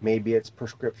 Maybe it's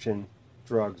prescription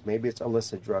drugs, maybe it's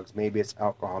illicit drugs, maybe it's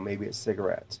alcohol, maybe it's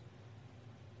cigarettes.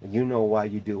 And you know why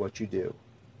you do what you do.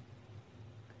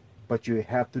 But you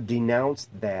have to denounce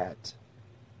that.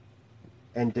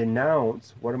 And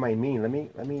denounce, what do I mean?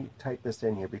 Let me type this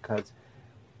in here because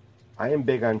I am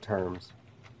big on terms,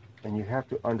 and you have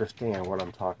to understand what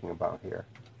I'm talking about here.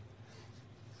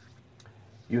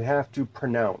 You have to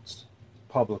pronounce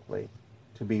publicly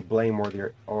to be blameworthy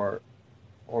or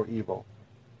evil.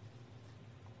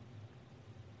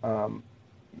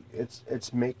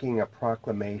 It's making a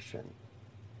proclamation.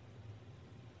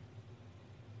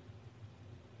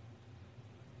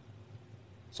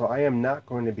 So I am not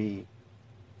going to be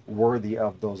worthy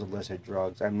of those illicit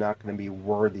drugs. I'm not going to be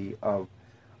worthy of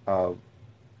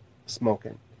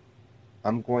smoking.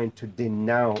 I'm going to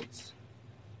denounce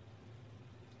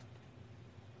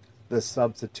the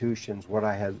substitutions, what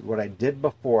I did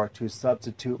before to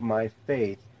substitute my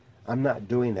faith. I'm not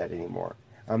doing that anymore.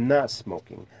 I'm not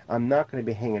smoking. I'm not going to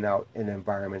be hanging out in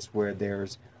environments where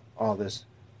there's all this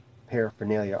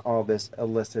paraphernalia, all this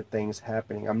illicit things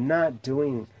happening. I'm not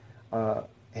doing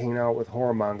hanging out with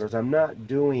whoremongers. I'm not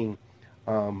doing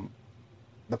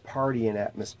the partying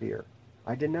atmosphere.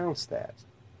 I denounce that.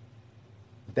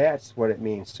 That's what it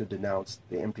means to denounce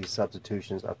the empty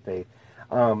substitutions of faith.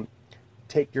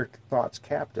 Take your thoughts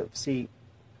captive. See,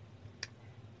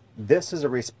 this is a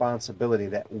responsibility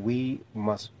that we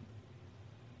must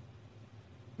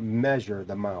measure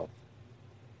the mouth.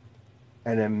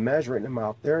 And in measuring the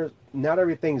mouth, not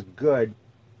everything's good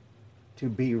to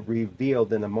be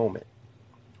revealed in a moment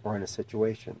or in a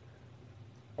situation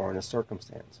or in a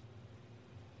circumstance.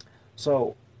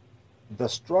 So the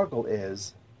struggle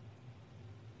is,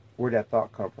 where did that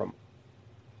thought come from?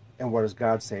 And what does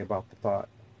God say about the thought?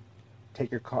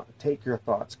 Take your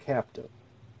thoughts captive.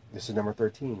 This is number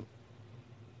 13.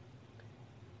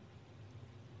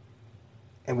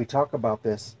 And we talk about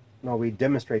this, no, we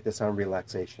demonstrate this on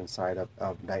relaxation side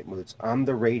of Night Moods on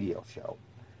the radio show.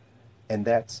 And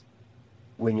that's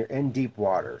when you're in deep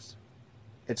waters,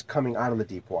 it's coming out of the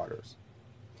deep waters.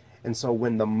 And so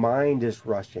when the mind is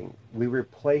rushing, we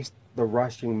replace the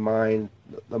rushing mind,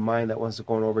 the mind that wants to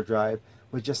go in overdrive,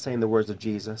 with just saying the words of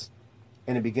Jesus.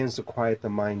 And it begins to quiet the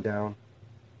mind down.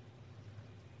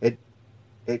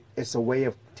 It's a way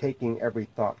of taking every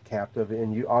thought captive,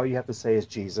 and all you have to say is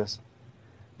Jesus,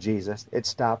 Jesus. It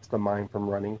stops the mind from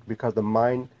running, because the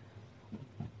mind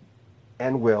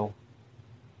and will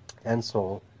and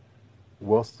soul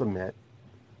will submit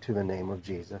to the name of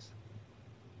Jesus.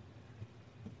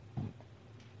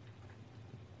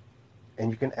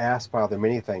 And you can ask Father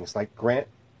many things, like grant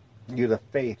you the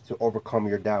faith to overcome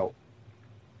your doubt.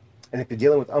 And if you're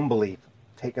dealing with unbelief,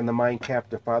 taking the mind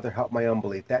captive, Father, help my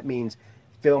unbelief. That means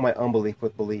fill my unbelief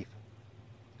with belief.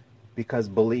 Because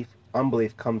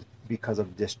unbelief comes because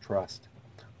of distrust.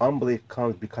 Unbelief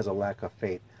comes because of lack of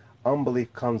faith.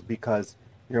 Unbelief comes because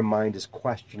your mind is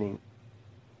questioning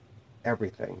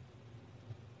everything.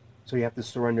 So you have to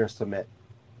surrender and submit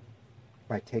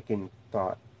by taking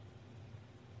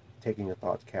your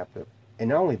thoughts captive. And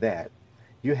not only that,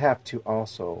 you have to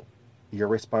also, your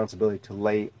responsibility to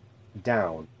lay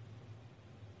down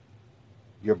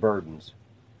your burdens.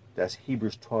 That's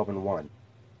Hebrews 12:1.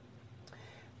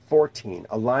 14,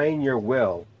 align your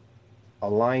will,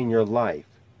 align your life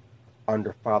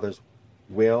under Father's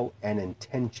will and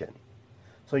intention.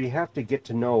 So you have to get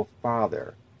to know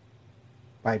Father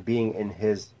by being in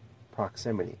His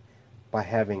proximity, by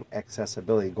having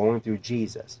accessibility, going through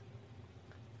Jesus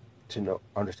to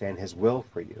understand His will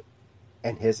for you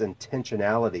and His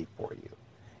intentionality for you.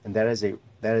 And that is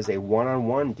a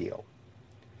one-on-one deal.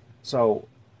 So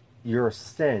your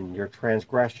sin, your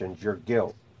transgressions, your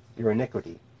guilt, your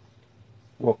iniquity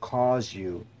will cause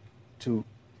you to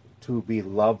be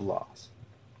love lost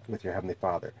with your Heavenly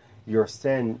Father. Your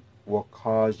sin will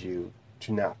cause you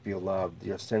to not feel loved.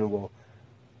 Your sin will,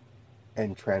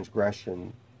 and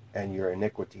transgression and your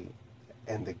iniquity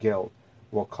and the guilt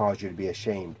will cause you to be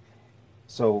ashamed.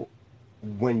 So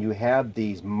when you have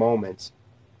these moments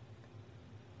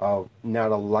of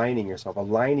not aligning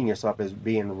yourself as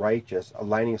being righteous,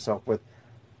 aligning yourself with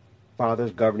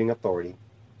Father's governing authority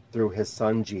through His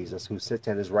Son Jesus, who sits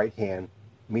at His right hand,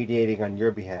 mediating on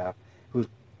your behalf, who's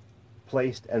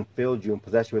placed and filled you and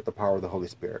possessed you with the power of the Holy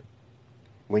Spirit.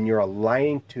 When you're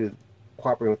aligning to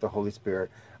cooperating with the Holy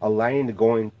Spirit, aligning to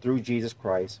going through Jesus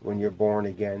Christ when you're born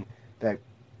again, that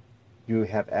you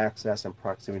have access and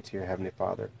proximity to your Heavenly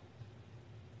Father.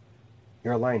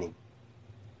 You're aligning.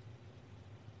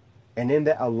 And in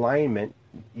that alignment,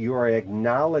 You are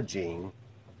acknowledging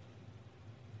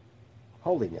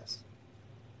holiness.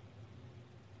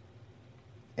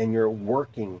 And you're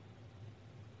working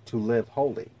to live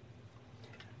holy.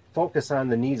 Focus on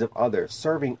the needs of others.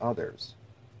 Serving others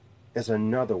is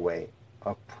another way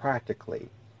of practically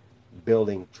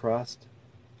building trust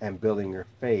and building your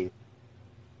faith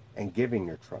and giving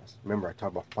your trust. Remember, I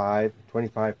talked about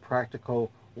 25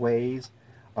 practical ways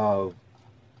of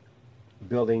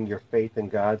building your faith in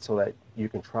God so that you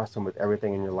can trust Him with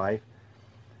everything in your life.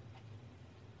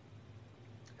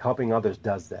 Helping others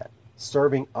does that.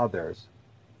 Serving others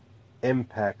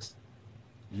impacts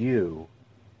you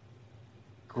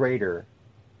greater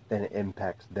than it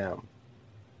impacts them.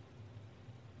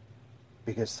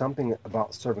 Because something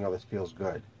about serving others feels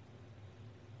good.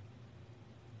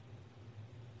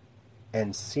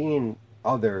 And seeing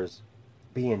others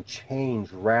being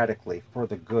changed radically for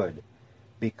the good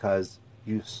because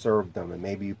you served them, and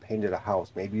maybe you painted a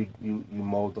house, maybe you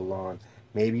mowed the lawn,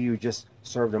 maybe you just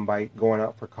served them by going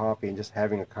out for coffee and just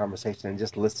having a conversation and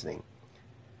just listening.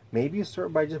 Maybe you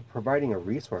serve by just providing a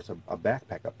resource, a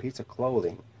backpack, a piece of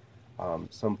clothing,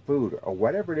 some food, or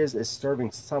whatever it is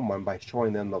serving someone by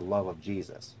showing them the love of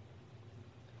Jesus.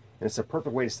 And it's a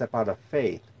perfect way to step out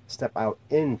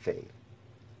in faith.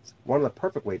 One of the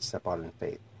perfect ways to step out in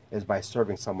faith is by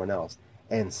serving someone else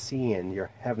and seeing your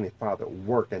Heavenly Father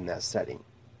work in that setting.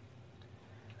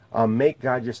 Make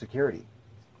God your security.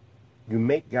 You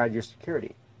make God your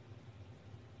security.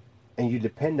 And you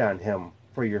depend on Him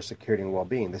for your security and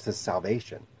well-being. This is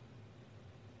salvation.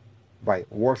 By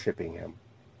worshiping Him,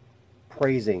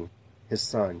 praising His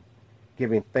Son,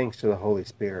 giving thanks to the Holy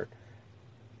Spirit,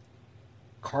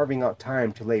 carving out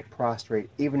time to lay prostrate,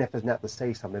 even if it's not to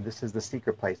say something. This is the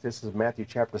secret place. This is Matthew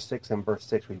chapter 6 and verse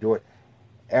 6. We do it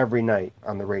every night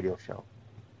on the radio show.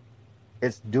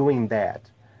 It's doing that,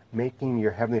 making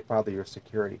your Heavenly Father your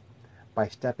security by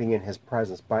stepping in His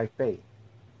presence by faith.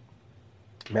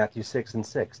 Matthew 6 and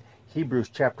 6. Hebrews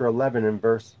chapter 4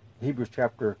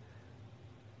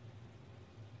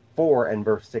 and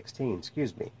verse 16.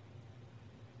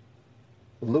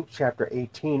 Luke chapter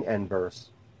 18 and verse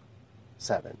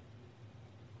 7.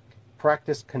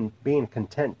 Practice being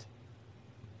content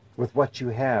with what you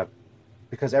have,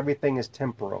 because everything is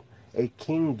temporal. A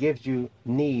king gives you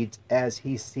needs as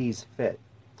he sees fit.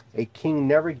 A king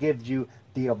never gives you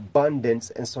the abundance,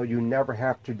 and so you never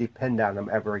have to depend on him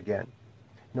ever again.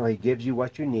 No, he gives you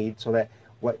what you need so that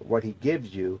what he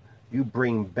gives you, you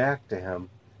bring back to him,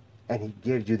 and he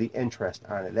gives you the interest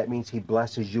on it. That means he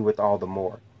blesses you with all the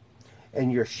more. And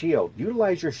your shield,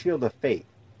 utilize your shield of faith.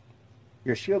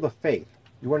 Your shield of faith,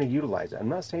 you want to utilize it. I'm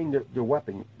not saying your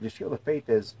weapon. Your shield of faith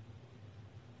is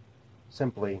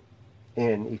simply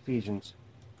in Ephesians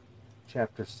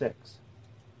chapter 6.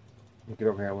 Let me get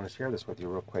over here. I want to share this with you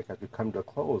real quick as we come to a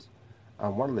close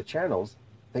on one of the channels.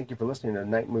 Thank you for listening to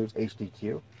Night Moves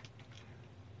HDQ.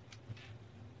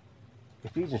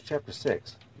 Ephesians chapter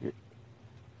 6.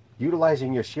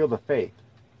 Utilizing your shield of faith.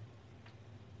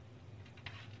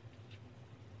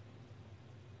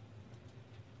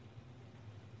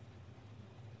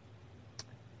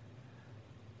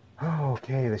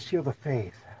 Okay, the shield of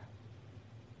faith.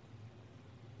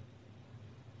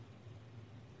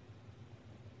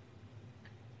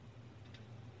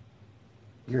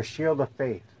 Your shield of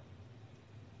faith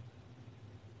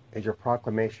is your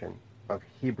proclamation of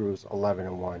Hebrews 11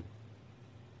 and 1.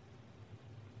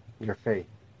 Your faith.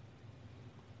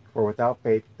 For without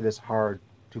faith it is hard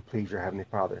to please your Heavenly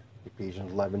Father.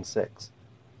 Ephesians 11:6.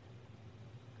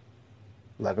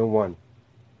 11:1.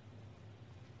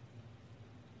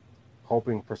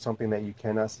 Hoping for something that you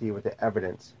cannot see with the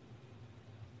evidence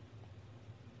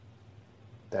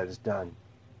that is done.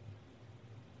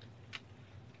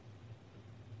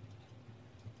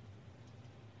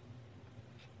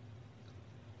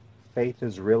 Faith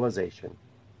is realization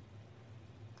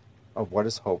of what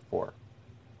is hoped for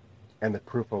and the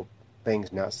proof of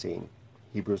things not seen.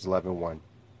 Hebrews 11:1.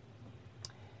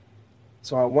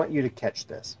 So I want you to catch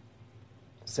this.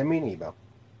 Send me an email,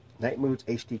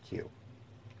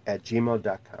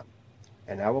 nightmoodshdq@gmail.com,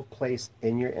 and I will place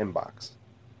in your inbox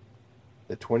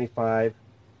the 25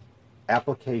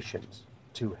 applications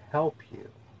to help you.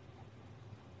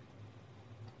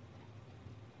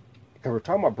 Because we're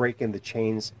talking about breaking the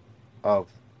chains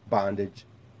of bondage,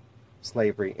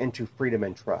 slavery, into freedom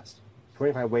and trust.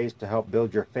 25 ways to help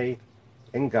build your faith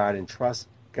in God and trust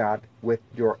God with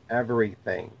your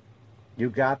everything.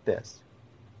 You got this.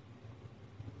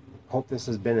 Hope this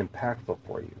has been impactful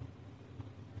for you.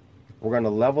 We're going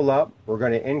to level up. We're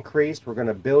going to increase. We're going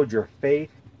to build your faith.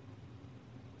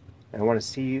 And I want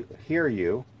to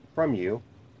hear from you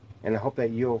And I hope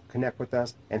that you'll connect with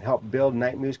us and help build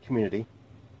Night Moods community.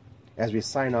 As we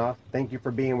sign off, thank you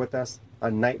for being with us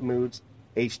on Night Moods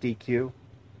HDQ.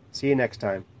 See you next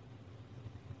time.